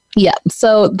hormones. Yeah.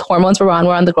 So the hormones we're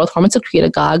on the growth hormone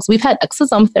secretagogues. We've had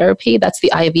exosome therapy. That's the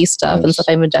IV stuff and stuff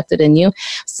I've injected in you.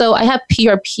 So I have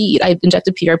PRP. I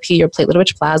injected PRP, your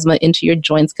platelet-rich plasma, into your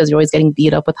joints because you're always getting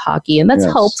beat up with hockey. And that's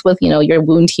helped with, your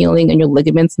wound healing and your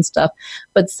ligaments and stuff.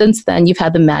 But since then, you've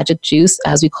had the magic juice,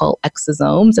 as we call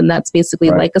exosomes. And that's basically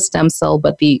like a stem cell,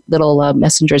 but the little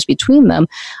messengers between them.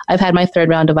 I've had my 3rd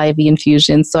round of IV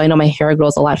infusions. So I know my hair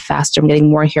grows a lot faster. I'm getting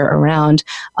more hair around.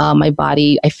 My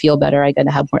body, I feel better. I got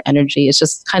to have more energy. It's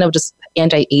just kind of just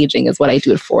anti-aging is what I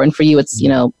do it for. And for you, it's,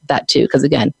 that too. Because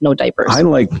again, no diapers. I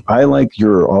like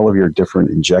all of your different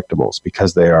injectables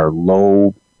because they are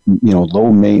low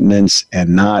maintenance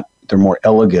and they're more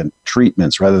elegant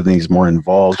treatments rather than these more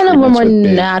involved kind of a more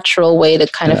natural way to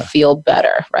kind of feel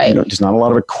better, right? There's not a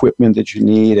lot of equipment that you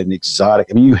need and exotic.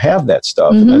 I mean, you have that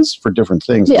stuff and that's for different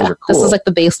things. Yeah, Those are cool. This is like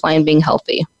the baseline being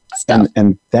healthy. Stuff.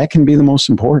 And that can be the most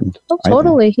important. Oh,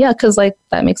 totally. Yeah, because that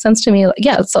makes sense to me.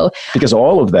 So because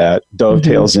all of that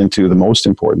dovetails into the most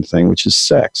important thing, which is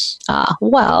sex.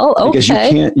 Well,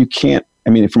 okay. Because you can't. I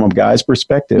mean, from a guy's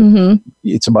perspective,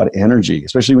 it's about energy,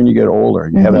 especially when you get older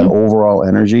and you have that overall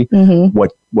energy.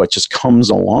 What just comes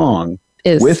along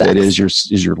with sex. It is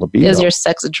your libido. Is your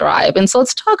sex drive. And so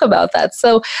let's talk about that.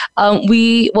 So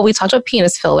we talked about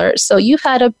penis filler. So you've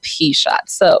had a P shot.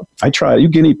 So I tried. You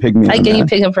guinea pig me. I guinea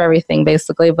pig him for everything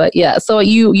basically. But yeah, so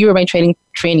you were my training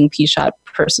P shot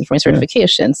person for my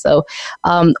certification. Yeah. So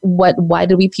why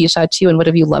did we P shot you and what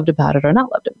have you loved about it or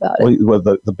not loved about it? Well,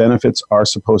 the benefits are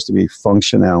supposed to be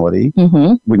functionality.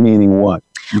 Meaning what?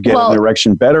 You get an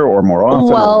erection better or more often?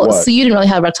 Well, so you didn't really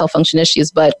have erectile function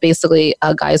issues, but basically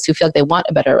guys who feel like they want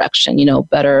a better erection,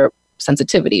 better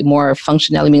sensitivity, more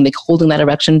functionality, meaning like holding that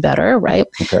erection better, right?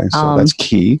 Okay, so that's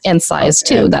key. And size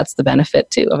too. That's the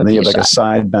benefit too. And then you have like a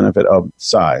side benefit of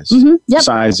size. Yep.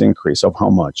 Size increase of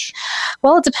how much?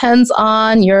 Well, it depends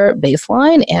on your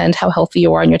baseline and how healthy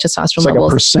you are and your testosterone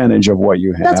levels. It's like a percentage of what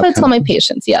you have. That's what I tell my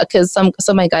patients, because some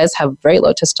of my guys have very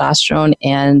low testosterone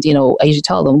and, I usually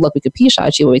tell them, look, we could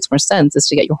P-shot you. What makes more sense is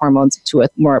to get your hormones to a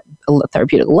more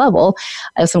therapeutic level.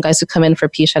 I have some guys who come in for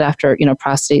P-shot after,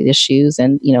 prostate issues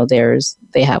and,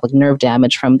 they have like nerve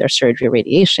damage from their surgery or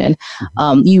radiation.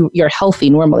 You're healthy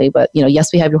normally, but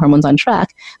yes, we have your hormones on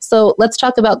track. So let's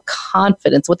talk about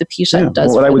confidence, what the P-shot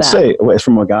does. What I would say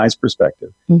from a guy's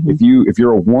perspective, if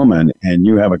you're a woman and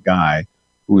you have a guy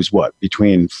who's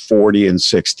between 40 and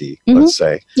 60, let's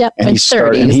say. Yep, and he's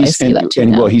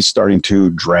 30s, he's starting to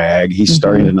drag. He's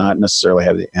starting to not necessarily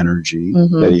have the energy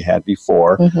that he had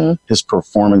before. His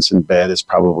performance in bed is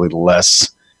probably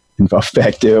less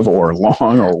effective or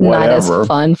long or whatever. Not as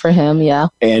fun for him,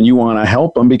 And you want to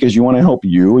help him because you want to help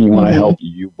you and you want to help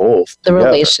you both the together.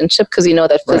 Relationship, because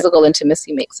that physical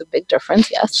intimacy makes a big difference,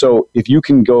 yes. So if you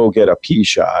can go get a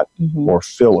P-shot or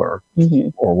filler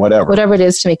or whatever it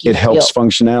is to make you feel. Helps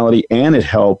functionality and it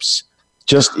helps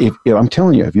just if I'm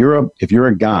telling you, if you're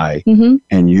a guy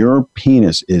and your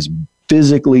penis is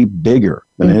physically bigger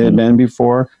than it had been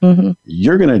before,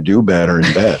 you're going to do better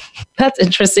in bed. That's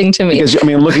interesting to me. Because,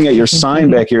 looking at your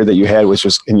sign back here that you had, which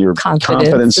was in your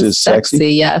confidence is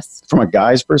sexy. Yes. From a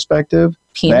guy's perspective,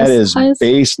 penis that is size?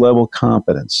 base level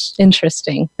confidence.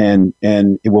 Interesting. And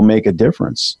it will make a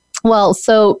difference. Well,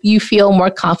 so you feel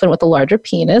more confident with a larger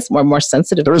penis, more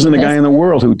sensitive. There isn't a guy in the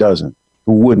world who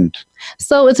wouldn't.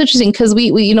 So it's interesting because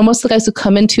we most of the guys who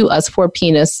come into us for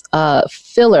penis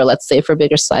filler, let's say for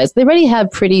bigger size, they already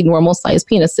have pretty normal sized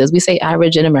penises. We say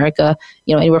average in America,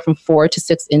 anywhere from 4 to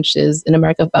 6 inches. In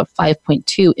America, about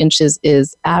 5.2 inches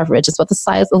is average. It's about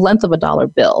the length of a dollar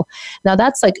bill. Now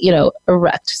that's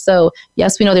erect. So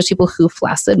yes, we know there's people who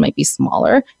flaccid might be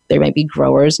smaller. There might be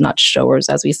growers, not showers,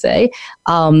 as we say.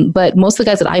 But most of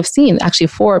the guys that I've seen actually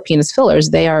for penis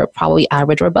fillers, they are probably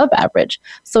average or above average.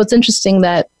 So it's interesting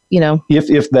that,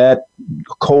 if that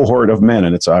cohort of men,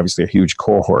 and it's obviously a huge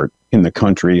cohort in the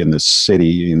country, in the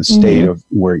city, in the state of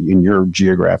where in your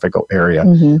geographical area,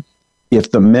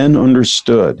 if the men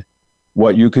understood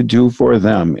what you could do for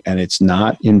them and it's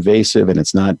not invasive and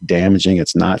it's not damaging,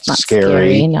 it's not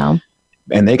scary. No.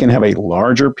 and they can have a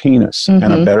larger penis and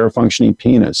a better functioning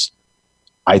penis,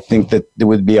 I think that there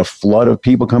would be a flood of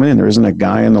people coming in. There isn't a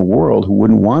guy in the world who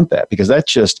wouldn't want that, because that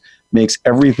just makes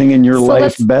everything in your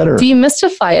life better.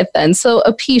 Demystify it then. So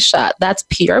a P shot, that's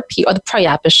PRP, or the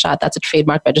Priapus shot, that's a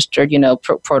trademark registered,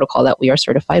 protocol that we are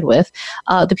certified with.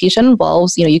 The P shot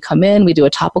involves, you come in, we do a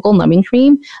topical numbing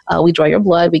cream, we draw your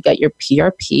blood, we get your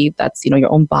PRP, that's, your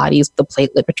own body's, the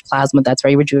platelet-rich plasma, that's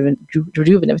very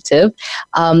rejuvenative.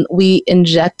 We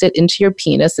inject it into your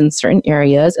penis in certain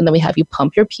areas, and then we have you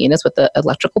pump your penis with the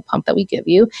electrical pump that we give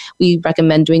you. We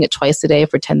recommend doing it twice a day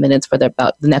for 10 minutes for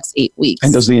about the next 8 weeks.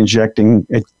 And does the injecting,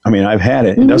 I've had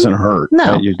it. It doesn't hurt.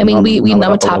 No. We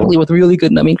numb it topically with really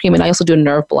good numbing cream. And I also do a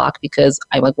nerve block because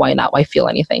I'm like, why not? Why feel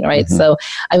anything, right? So,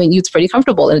 it's pretty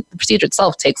comfortable. And the procedure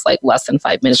itself takes like less than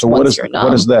 5 minutes. So what is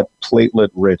that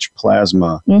platelet-rich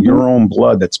plasma? Your own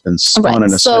blood that's been spun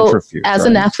in a centrifuge. As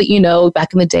an athlete,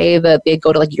 back in the day that they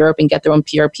go to like Europe and get their own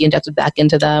PRP injected back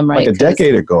into them, right? Like a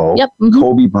decade ago,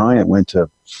 Kobe Bryant went to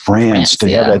France to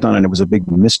have that done, and it was a big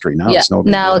mystery. Now it's no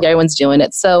big now deal. Everyone's doing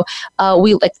it. So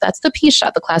that's the P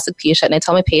shot, the classic P shot. And I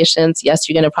tell my patients, yes,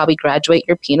 you're going to probably graduate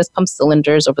your penis pump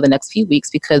cylinders over the next few weeks,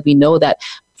 because we know that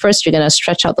first you're going to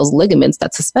stretch out those ligaments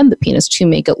that suspend the penis to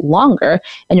make it longer,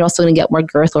 and you're also going to get more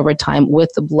girth over time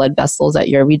with the blood vessels that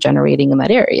you're regenerating in that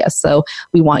area. So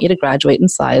we want you to graduate in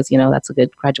size. That's a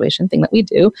good graduation thing that we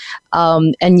do.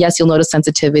 And yes, you'll notice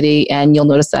sensitivity, and you'll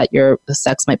notice that the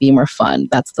sex might be more fun.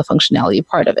 That's the functionality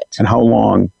part of it. And how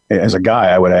long, as a guy,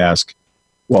 I would ask,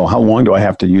 well, how long do I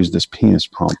have to use this penis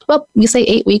pump? Well, we say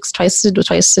 8 weeks, twice a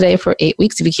day for 8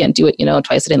 weeks. If you can't do it,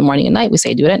 twice a day in the morning and night, we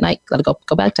say do it at night. Let it go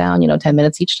back down, 10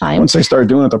 minutes each time. Once they start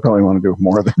doing it, they'll probably want to do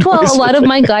more than Well, a lot of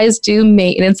my guys do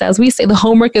maintenance. As we say, the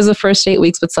homework is the first 8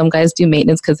 weeks, but some guys do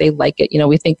maintenance because they like it.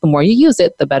 We think the more you use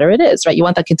it, the better it is, right? You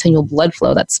want that continual blood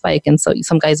flow, that spike. And so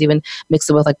some guys even mix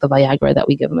it with like the Viagra that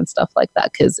we give them and stuff like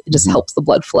that, because it just helps the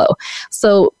blood flow.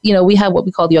 So, we have what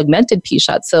we call the augmented P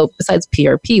shot. So besides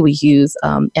PRP, we use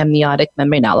amniotic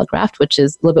membrane allograft, which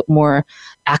is a little bit more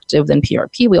active than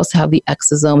PRP. We also have the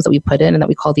exosomes that we put in and that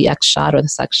we call the X shot or the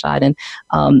sex shot. And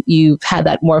you've had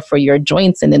that more for your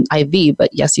joints and an IV, but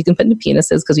yes, you can put into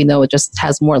penises because we know it just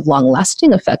has more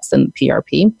long-lasting effects than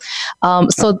PRP.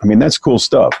 That's cool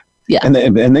stuff. Yeah. And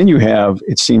then you have,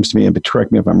 it seems to me, but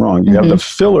correct me if I'm wrong, you have the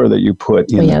filler that you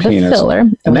put in the penis. The filler.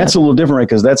 And that's a little different, right?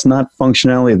 Because that's not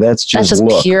functionality, that's just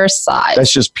pure size.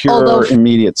 That's just pure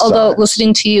immediate size. Although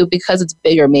listening to you, because it's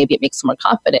bigger, maybe it makes them more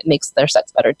confident, it makes their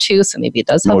sex better too, so maybe it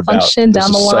does have function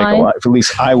down the line. At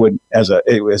least I would, as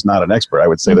not an expert, I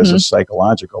would say there's a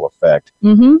psychological effect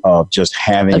of just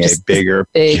having a bigger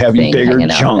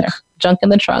junk in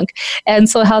the trunk. And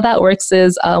so how that works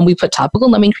is we put topical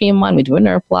numbing cream on, we do a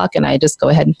nerve block, and I just go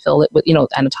ahead and fill it with,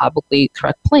 anatomically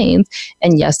correct planes.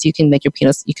 And yes, you can make your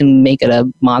penis, you can make it a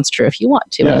monster if you want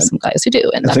to. And there's some guys who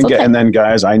do. And that's okay. And then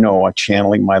guys, I know,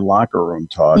 channeling my locker room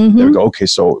talk, they would go, okay,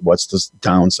 so what's the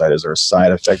downside? Is there a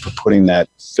side effect for putting that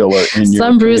filler in your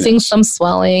Some bruising, some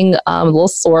swelling, a little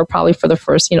sore probably for the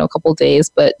first, couple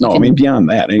days. But beyond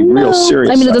that, real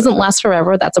serious. It doesn't last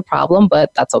forever. That's a problem,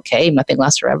 but that's okay. Nothing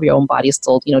lasts forever. Your own body is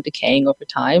still, decaying over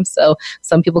time. So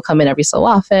some people come in every so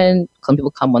often. Some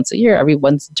people come once a year.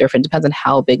 Everyone's different. Depends on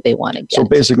how big they want to get. So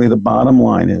basically the bottom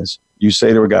line is you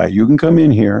say to a guy, you can come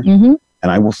in here and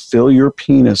I will fill your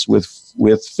penis with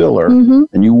filler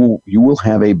and you will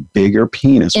have a bigger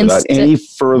penis without any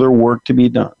further work to be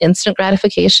done. Instant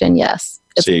gratification. Yes.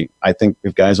 See, I think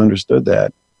if guys understood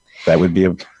that would be a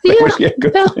good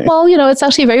thing. Well, it's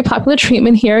actually a very popular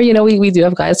treatment here. We do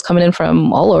have guys coming in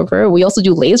from all over. We also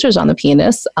do lasers on the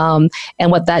penis. And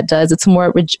what that does,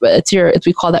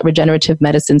 we call that regenerative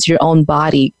medicine. It's your own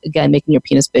body, again, making your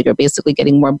penis bigger, basically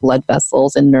getting more blood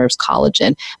vessels and nerves,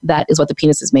 collagen. That is what the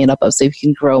penis is made up of. So if you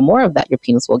can grow more of that, your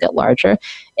penis will get larger.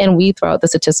 And we throw out the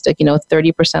statistic,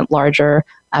 30% larger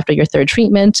after your third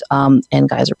treatment. And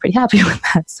guys are pretty happy with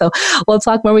that. So we'll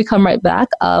talk more when we come right back.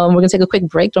 We're going to take a quick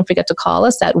break. Don't forget to call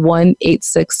us at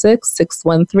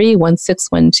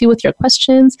 1-866-613-1612 with your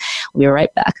questions. We'll be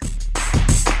right back.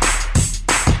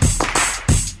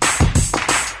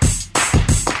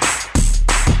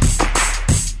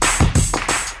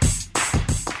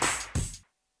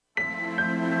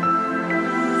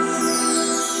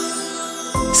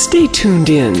 Stay tuned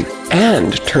in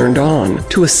and turned on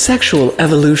to a sexual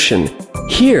evolution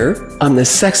here on the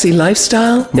Sexy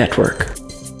Lifestyle Network.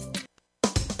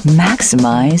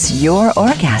 Maximize your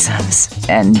orgasms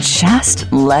and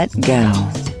just let go.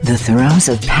 The Throes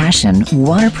of Passion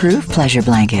waterproof pleasure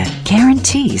blanket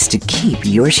guarantees to keep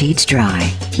your sheets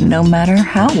dry, no matter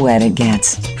how wet it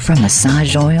gets. From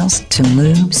massage oils to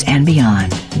lubes and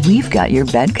beyond, we've got your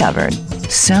bed covered.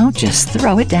 So just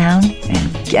throw it down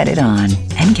and get it on,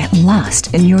 and get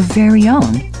lost in your very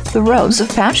own Throes of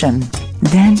Passion.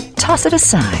 Then toss it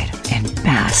aside and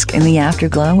bask in the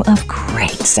afterglow of great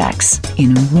sex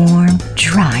in warm,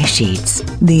 dry sheets.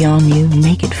 The all-new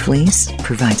Naked Fleece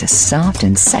provides a soft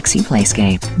and sexy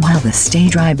playscape, while the Stay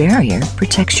Dry barrier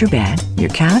protects your bed, your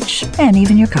couch, and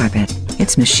even your carpet.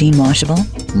 It's machine washable,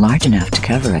 large enough to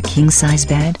cover a king-size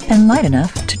bed, and light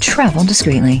enough to travel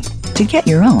discreetly. To get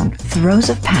your own Throes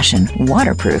of Passion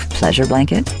waterproof pleasure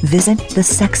blanket, visit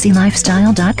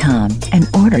thesexylifestyle.com and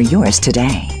order yours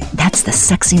today. That's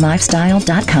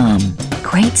thesexylifestyle.com.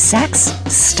 Great sex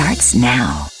starts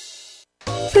now.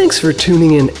 Thanks for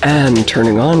tuning in and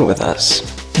turning on with us.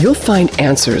 You'll find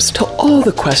answers to all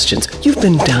the questions you've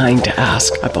been dying to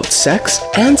ask about sex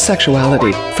and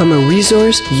sexuality from a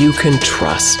resource you can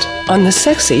trust. On the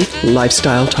Sexy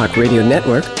Lifestyle Talk Radio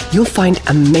Network, you'll find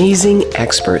amazing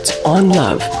experts on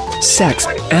love, sex,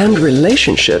 and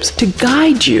relationships to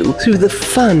guide you through the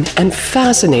fun and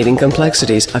fascinating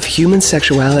complexities of human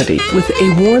sexuality with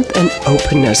a warmth and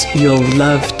openness you'll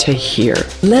love to hear.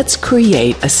 Let's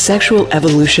create a sexual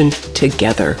evolution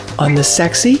together on the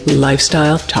Sexy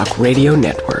Lifestyle Talk Radio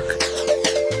Network.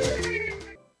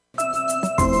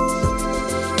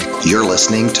 You're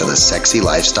listening to the Sexy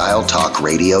Lifestyle Talk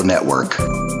Radio Network.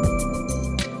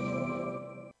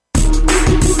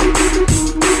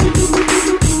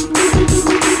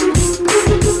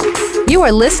 You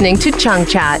are listening to Chung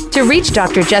Chat. To reach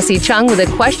Dr. Jessie Chung with a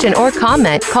question or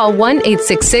comment, call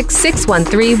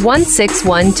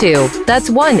 1-866-613-1612.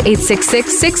 That's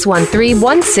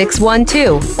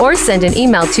 1-866-613-1612. Or send an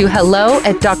email to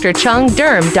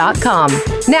hello@drchungderm.com.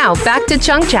 Now, back to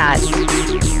Chung Chat.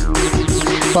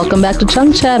 Welcome back to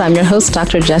Chung Chat. I'm your host,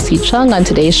 Dr. Jessie Chung. On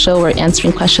today's show, we're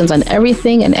answering questions on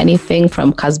everything and anything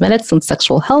from cosmetics and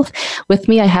sexual health. With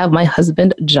me, I have my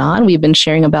husband, John. We've been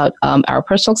sharing about our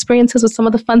personal experiences with some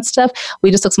of the fun stuff.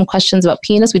 We just took some questions about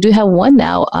penis. We do have one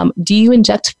now. Do you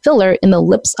inject filler in the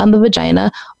lips on the vagina,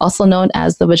 also known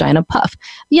as the vagina puff?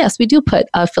 Yes, we do put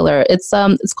filler. It's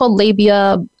called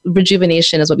labia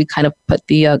rejuvenation is what we kind of put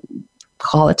the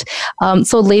call it.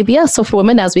 So labia, so for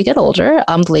women as we get older,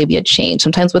 the labia change.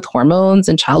 Sometimes with hormones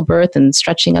and childbirth and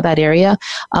stretching of that area,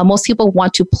 most people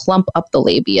want to plump up the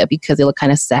labia because they look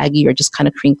kind of saggy or just kind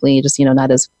of crinkly, just, not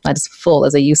as full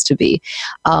as they used to be.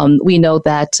 We know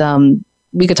that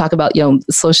we could talk about,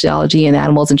 sociology in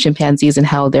animals and chimpanzees and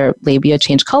how their labia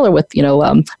change color with,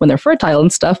 when they're fertile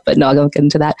and stuff, but no, I won't get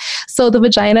into that. So the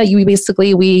vagina,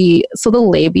 the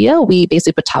labia, we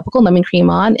basically put topical numbing cream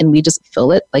on and we just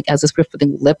fill it like as if we're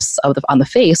filling lips on the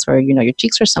face or, your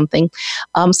cheeks or something.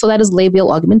 So that is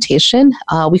labial augmentation.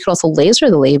 We could also laser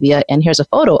the labia, and here's a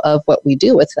photo of what we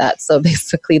do with that. So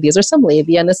basically these are some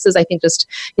labia, and this is, I think, just,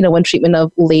 one treatment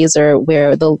of laser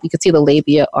where you can see the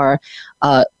labia are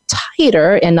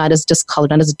tighter and not as discolored,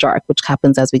 not as dark, which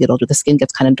happens as we get older. The skin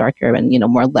gets kind of darker and,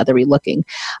 more leathery looking.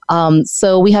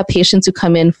 So we have patients who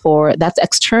come in for, that's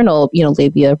external,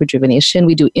 labia rejuvenation.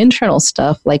 We do internal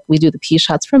stuff, like we do the P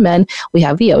shots for men. We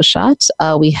have the O shot.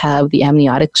 We have the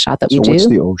amniotic shot that we do. What's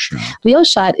the O shot? The O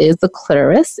shot is the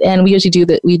clitoris, and we usually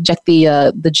we inject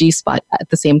the G spot at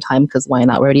the same time, because why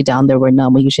not? We're already down there. We're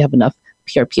numb. We usually have enough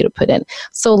PRP to put in.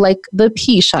 So like the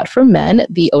P shot for men,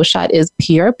 the O shot is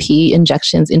PRP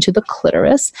injections into the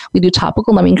clitoris. We do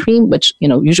topical numbing cream, which,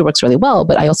 usually works really well,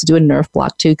 but I also do a nerve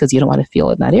block too, because you don't want to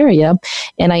feel it in that area.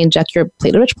 And I inject your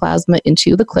platelet-rich plasma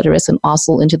into the clitoris and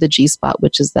also into the G spot,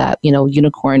 which is that,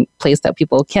 unicorn place that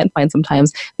people can't find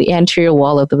sometimes, the anterior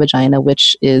wall of the vagina,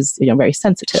 which is, very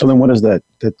sensitive. So then what is that?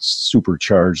 That's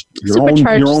supercharged. Your own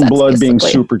blood being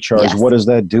supercharged. Yes. What does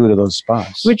that do to those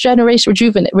spots? Regeneration,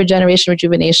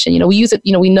 rejuvenation. We use it,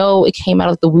 we know it came out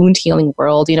of the wound healing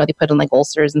world. They put in like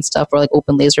ulcers and stuff or like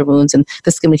open laser wounds, and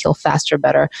the skin would heal faster,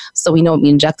 better. So we know we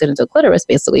inject it into the clitoris,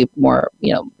 basically more,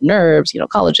 nerves,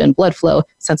 collagen, blood flow,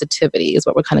 sensitivity is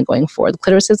what we're kind of going for. The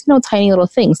clitoris is, tiny little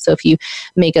things. So if you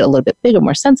make it a little bit bigger,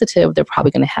 more sensitive, they're probably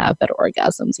going to have better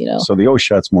orgasms, So the O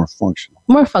shot's more functional.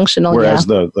 Whereas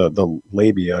the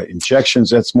labia injections,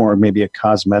 that's more maybe a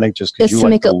cosmetic, just because you to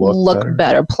like make to it look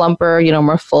better, plumper,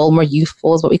 more full, more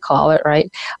youthful is what we call it. it,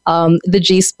 right? The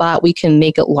G-spot, we can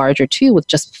make it larger too with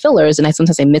just fillers. And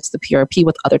sometimes I mix the PRP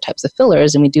with other types of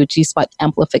fillers, and we do G-spot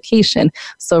amplification.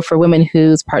 So for women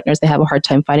whose partners, they have a hard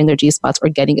time finding their G-spots or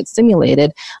getting it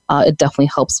stimulated, it definitely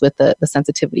helps with the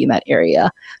sensitivity in that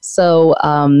area. So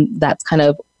that's kind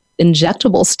of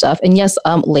injectable stuff. And yes,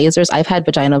 lasers. I've had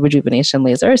vaginal rejuvenation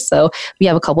lasers. So we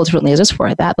have a couple of different lasers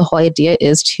for that. The whole idea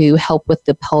is to help with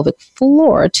the pelvic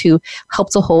floor, to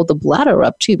help to hold the bladder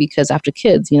up too, because after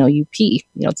kids, you pee,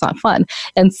 it's not fun.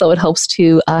 And so it helps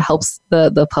to, helps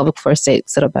the pelvic floor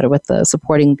sit up better with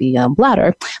supporting the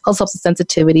bladder. Also helps the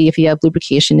sensitivity if you have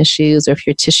lubrication issues or if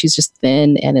your tissue's just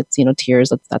thin and it's,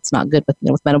 tears, that's not good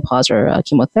with menopause or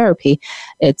chemotherapy.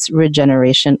 It's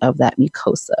regeneration of that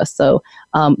mucosa. So,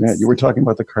 you were talking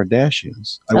about the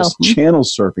Kardashians. I was channel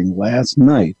surfing last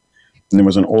night, and there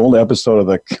was an old episode of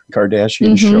the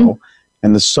Kardashian show,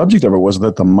 and the subject of it was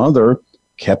that the mother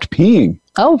kept peeing.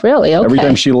 Oh, really? Okay. Every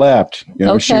time she lapped,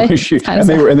 okay.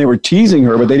 and they were teasing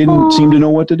her, but they didn't seem to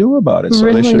know what to do about it. So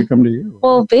really? They should have come to you.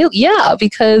 Well,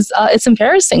 because it's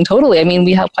embarrassing. Totally. I mean,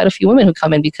 we have quite a few women who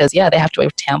come in because, they have to wear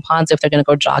tampons if they're going to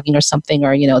go jogging or something,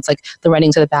 or it's like they're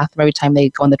running to the bathroom every time they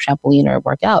go on the trampoline or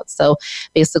work out. So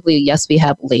basically, yes, we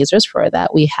have lasers for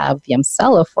that. We have the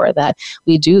Emsella for that.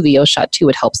 We do the O-Shot too.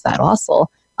 It helps that also.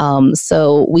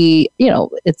 So we,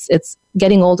 it's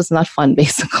getting old is not fun,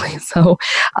 basically. So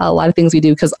a lot of things we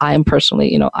do because I am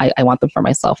personally, I want them for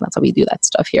myself, and that's how we do that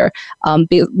stuff here.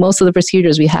 Most of the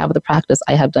procedures we have, the practice,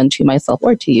 I have done to myself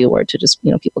or to you or to just,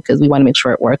 people, because we want to make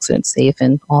sure it works and it's safe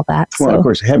and all that. Well, of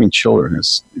course, having children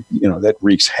is, that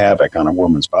wreaks havoc on a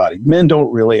woman's body. Men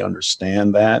don't really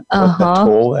understand that, what the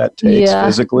toll that takes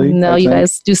physically. No, you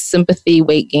guys do sympathy,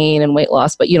 weight gain, and weight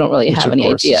loss, but you don't really have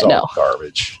any idea. Is all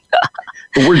garbage.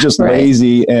 But we're just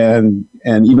lazy, and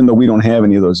even though we don't have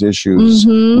any of those issues,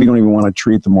 we don't even want to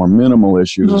treat the more minimal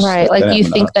issues. Right, like you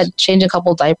think that changing a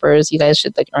couple diapers, you guys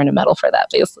should earn a medal for that,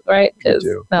 basically, right? Because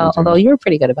although you're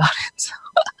pretty good about it.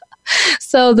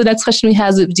 So the next question we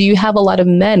have is, do you have a lot of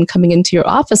men coming into your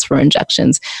office for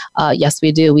injections? Yes,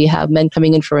 we do. We have men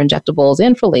coming in for injectables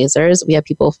and for lasers. We have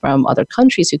people from other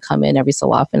countries who come in every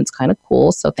so often. It's kind of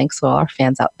cool. So thanks to all our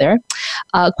fans out there.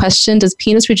 Question, does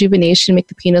penis rejuvenation make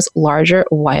the penis larger,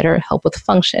 wider, help with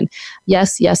function?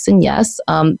 Yes, yes, and yes.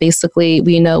 Basically,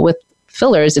 we know with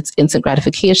fillers, it's instant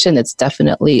gratification. It's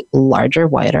definitely larger,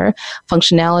 wider.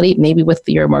 Functionality, maybe with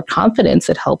your more confidence,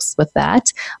 it helps with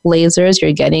that. Lasers,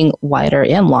 you're getting wider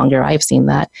and longer. I've seen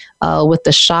that. With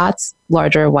the shots,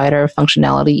 larger, wider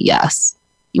functionality, yes.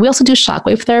 We also do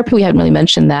shockwave therapy. We haven't really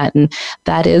mentioned that. And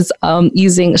that is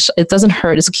using, it doesn't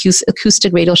hurt. It's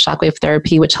acoustic radial shockwave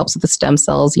therapy, which helps with the stem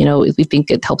cells. We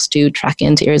think it helps to track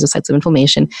into areas of sites of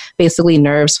inflammation, basically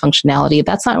nerves, functionality.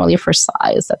 That's not really for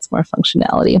size. That's more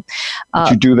functionality.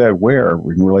 But you do that where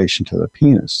in relation to the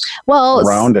penis? Well,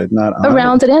 around it, not on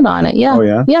around it and on it. Yeah. Oh,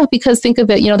 yeah? Yeah, because think of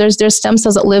it, there's stem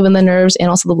cells that live in the nerves and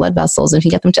also the blood vessels. And if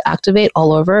you get them to activate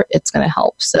all over, it's going to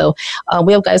help. So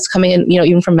we have guys coming in,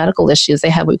 even from medical issues. They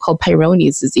have what we call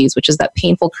Peyronie's disease, which is that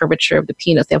painful curvature of the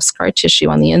penis. They have scar tissue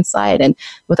on the inside, and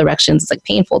with erections, it's like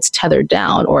painful. It's tethered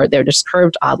down, or they're just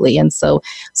curved oddly. And so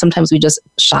sometimes we just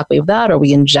shockwave that, or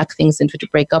we inject things into it to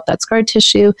break up that scar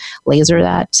tissue, laser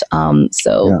that. I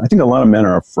think a lot of men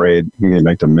are afraid. Getting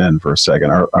back to men for a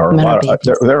second,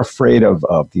 they're afraid of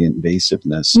the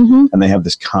invasiveness, and they have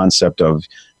this concept of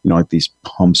like these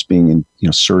pumps being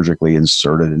surgically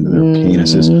inserted into their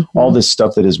penises. All this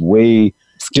stuff that is way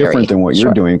different than what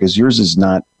you're doing, because yours is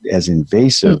not as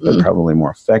invasive, but probably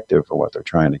more effective for what they're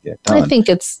trying to get done. I think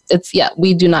it's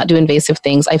we do not do invasive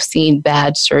things. I've seen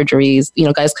bad surgeries,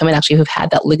 guys come in actually who've had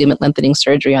that ligament lengthening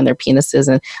surgery on their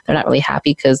penises, and they're not really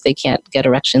happy because they can't get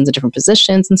erections in different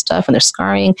positions and stuff, and they're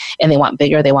scarring, and they want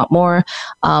bigger, they want more.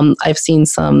 I've seen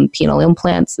some penile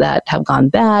implants that have gone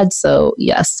bad. So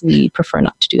yes, we prefer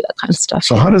not to do that kind of stuff.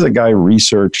 So how does a guy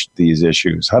research these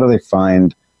issues? How do they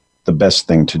find the best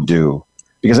thing to do?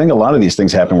 Because I think a lot of these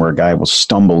things happen where a guy will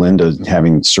stumble into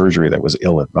having surgery that was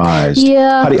ill-advised.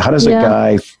 Yeah. How does a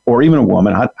guy, or even a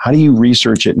woman, how do you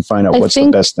research it and find out what's the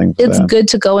best thing for them? It's good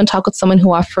to go and talk with someone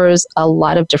who offers a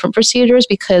lot of different procedures,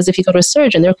 because if you go to a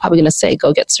surgeon, they're probably going to say,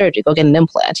 go get surgery, go get an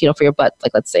implant, for your butt,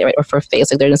 like let's say, right, or for a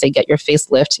face. Like they're going to say, get your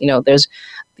facelift. There's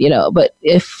But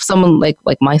if someone like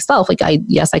myself, I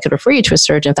could refer you to a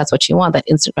surgeon if that's what you want, that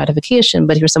instant gratification.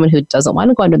 But if you're someone who doesn't want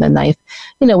to go under the knife,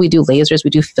 we do lasers, we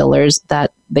do fillers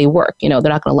that they work. They're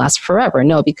not going to last forever.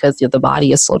 No, because the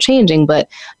body is still changing, but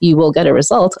you will get a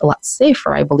result a lot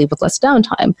safer, I believe, with less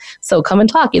downtime. So come and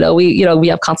talk. We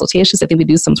have consultations. I think we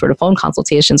do some sort of phone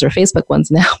consultations or Facebook ones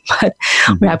now, but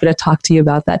we're happy to talk to you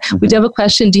about that. We do have a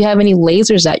question. Do you have any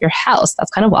lasers at your house?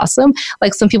 That's kind of awesome.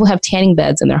 Like some people have tanning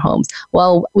beds in their homes.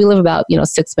 Well, we live about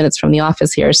 6 minutes from the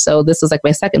office here, so this is like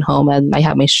my second home, and I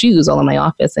have my shoes all in my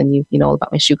office, and you know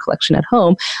about my shoe collection at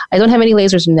home. I don't have any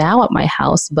lasers now at my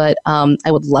house, but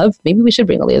I would love. Maybe we should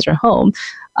bring a laser home.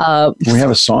 We have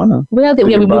a sauna. We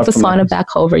moved the sauna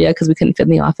back over, because we couldn't fit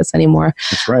in the office anymore.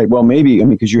 That's right. Well, maybe,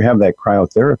 because you have that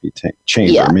cryotherapy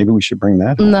chamber. Yeah. Maybe we should bring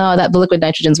that home. No, the liquid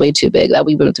nitrogen's way too big that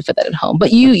we wouldn't have to fit that at home.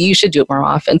 But you should do it more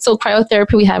often. So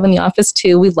cryotherapy we have in the office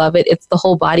too. We love it. It's the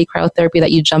whole body cryotherapy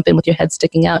that you jump in with your head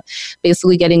sticking out,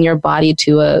 basically getting your body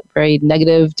to a very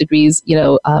negative degrees,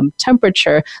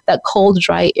 temperature. That cold,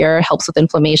 dry air helps with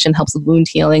inflammation, helps with wound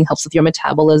healing, helps with your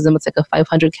metabolism. It's like a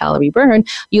 500 calorie burn.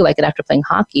 You like it after playing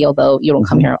hockey, although you don't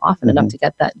come here often enough to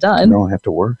get that done. No, I have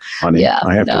to work, honey. Yeah,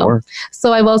 I have to work.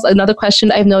 So another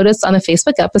question I've noticed on the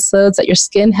Facebook episodes that your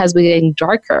skin has been getting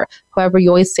darker. However, you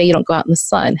always say you don't go out in the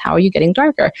sun. How are you getting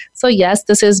darker? So yes,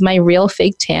 this is my real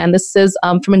fake tan. This is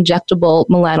from injectable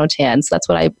melanotan. So that's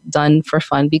what I've done for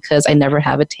fun, because I never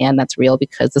have a tan that's real,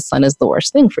 because the sun is the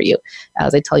worst thing for you.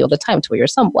 As I tell you all the time, to wear your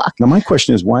sunblock. Now my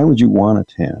question is, why would you want a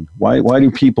tan? Why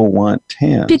do people want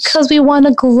tans? Because we want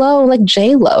to glow like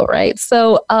J-Lo, right?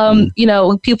 So,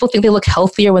 people think they look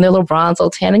healthier when they're a little bronze, a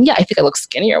little tan. And yeah, I think I look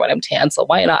skinnier when I'm tan. So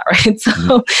why not, right?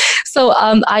 So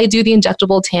I do the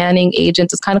injectable tanning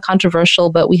agent. It's kind of controversial,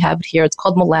 but we have it here. It's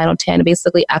called melanotan. It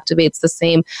basically activates the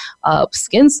same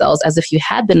skin cells as if you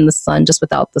had been in the sun, just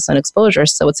without the sun exposure.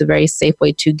 So it's a very safe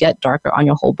way to get darker on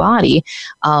your whole body.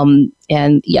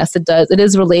 And yes, it does. It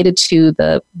is related to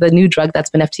the new drug that's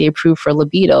been FDA approved for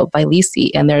libido,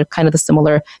 Vyleesi, and they're kind of the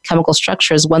similar chemical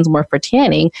structures. One's more for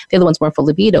tanning, the other one's more for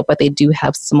libido, but they do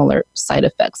have similar side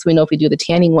effects. We know if we do the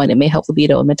tanning one, it may help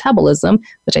libido and metabolism,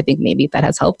 which I think maybe that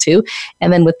has helped too.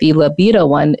 And then with the libido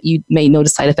one, you may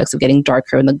notice side effects of getting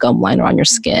darker in the gum line or on your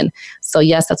skin. So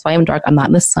yes, that's why I'm dark. I'm not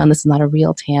in the sun. This is not a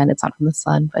real tan. It's not from the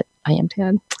sun, but I am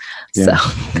tan. Yeah. So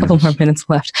a couple more minutes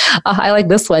left. I like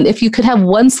this one. If you could have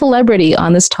one celebrity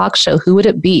on this talk show, who would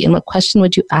it be? And what question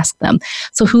would you ask them?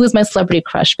 So who is my celebrity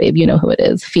crush, babe? You know who it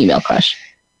is. Female crush.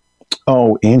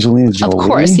 Oh, Angelina Jolie. Of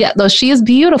course, yeah. Though she is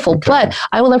beautiful, but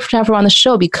I would love to have her on the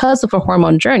show because of her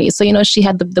hormone journey. So, she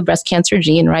had the breast cancer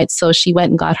gene, right? So she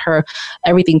went and got her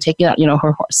everything taken out,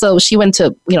 so she went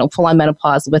to, full on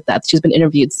menopause with that. She's been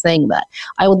interviewed saying that.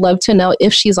 I would love to know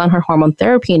if she's on her hormone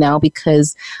therapy now,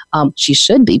 because she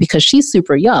should be, because she's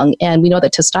super young. And we know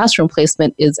that testosterone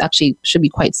placement should be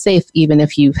quite safe, even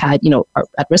if you've had, are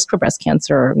at risk for breast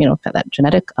cancer or, that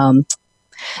genetic,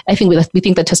 I think we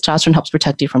think that testosterone helps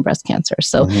protect you from breast cancer.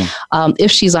 So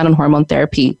if she's on hormone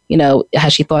therapy,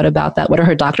 has she thought about that? What are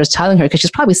her doctors telling her? Because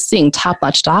she's probably seeing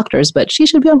top-notch doctors, but she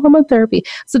should be on hormone therapy.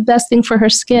 It's the best thing for her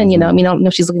skin. I don't know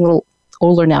if she's looking a little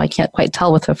older now. I can't quite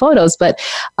tell with her photos, but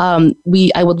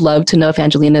I would love to know if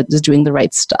Angelina is doing the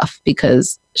right stuff,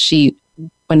 because she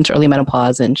went into early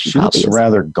menopause, and she looks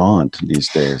rather gaunt these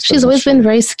days. She's always been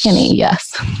very skinny,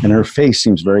 yes. And her face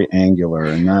seems very angular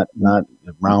and not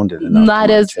rounded enough.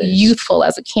 Not as youthful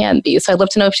as it can be. So I'd love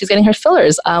to know if she's getting her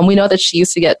fillers. We know that she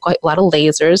used to get quite a lot of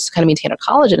lasers to kind of maintain her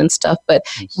collagen and stuff, but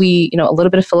a little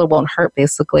bit of filler won't hurt,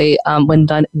 basically, when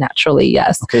done naturally,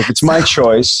 yes. Okay, if it's my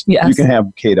choice, yes. You can have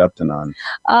Kate Upton on.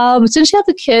 Didn't she have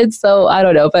the kids? So I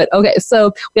don't know, but okay,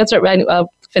 so we have to start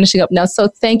finishing up now. So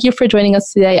thank you for joining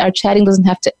us today. Our chatting doesn't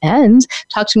have to end.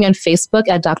 Talk to me on Facebook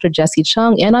at Dr. Jessie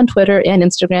Chung, and on Twitter and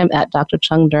Instagram at Dr.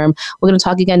 Chung Derm. We're going to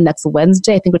talk again next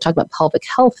Wednesday. I think we're talking about pelvic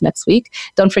health next week.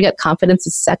 Don't forget, confidence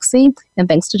is sexy. And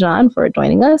thanks to John for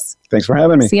joining us. Thanks for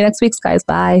having me. See you next week, guys.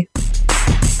 Bye.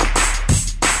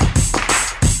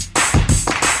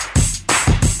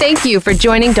 Thank you for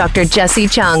joining Dr. Jessie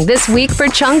Chung this week for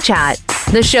Chung Chat.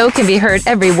 The show can be heard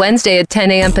every Wednesday at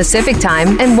 10 a.m. Pacific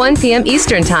Time and 1 p.m.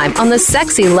 Eastern Time on the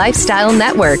Sexy Lifestyle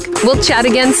Network. We'll chat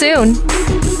again soon.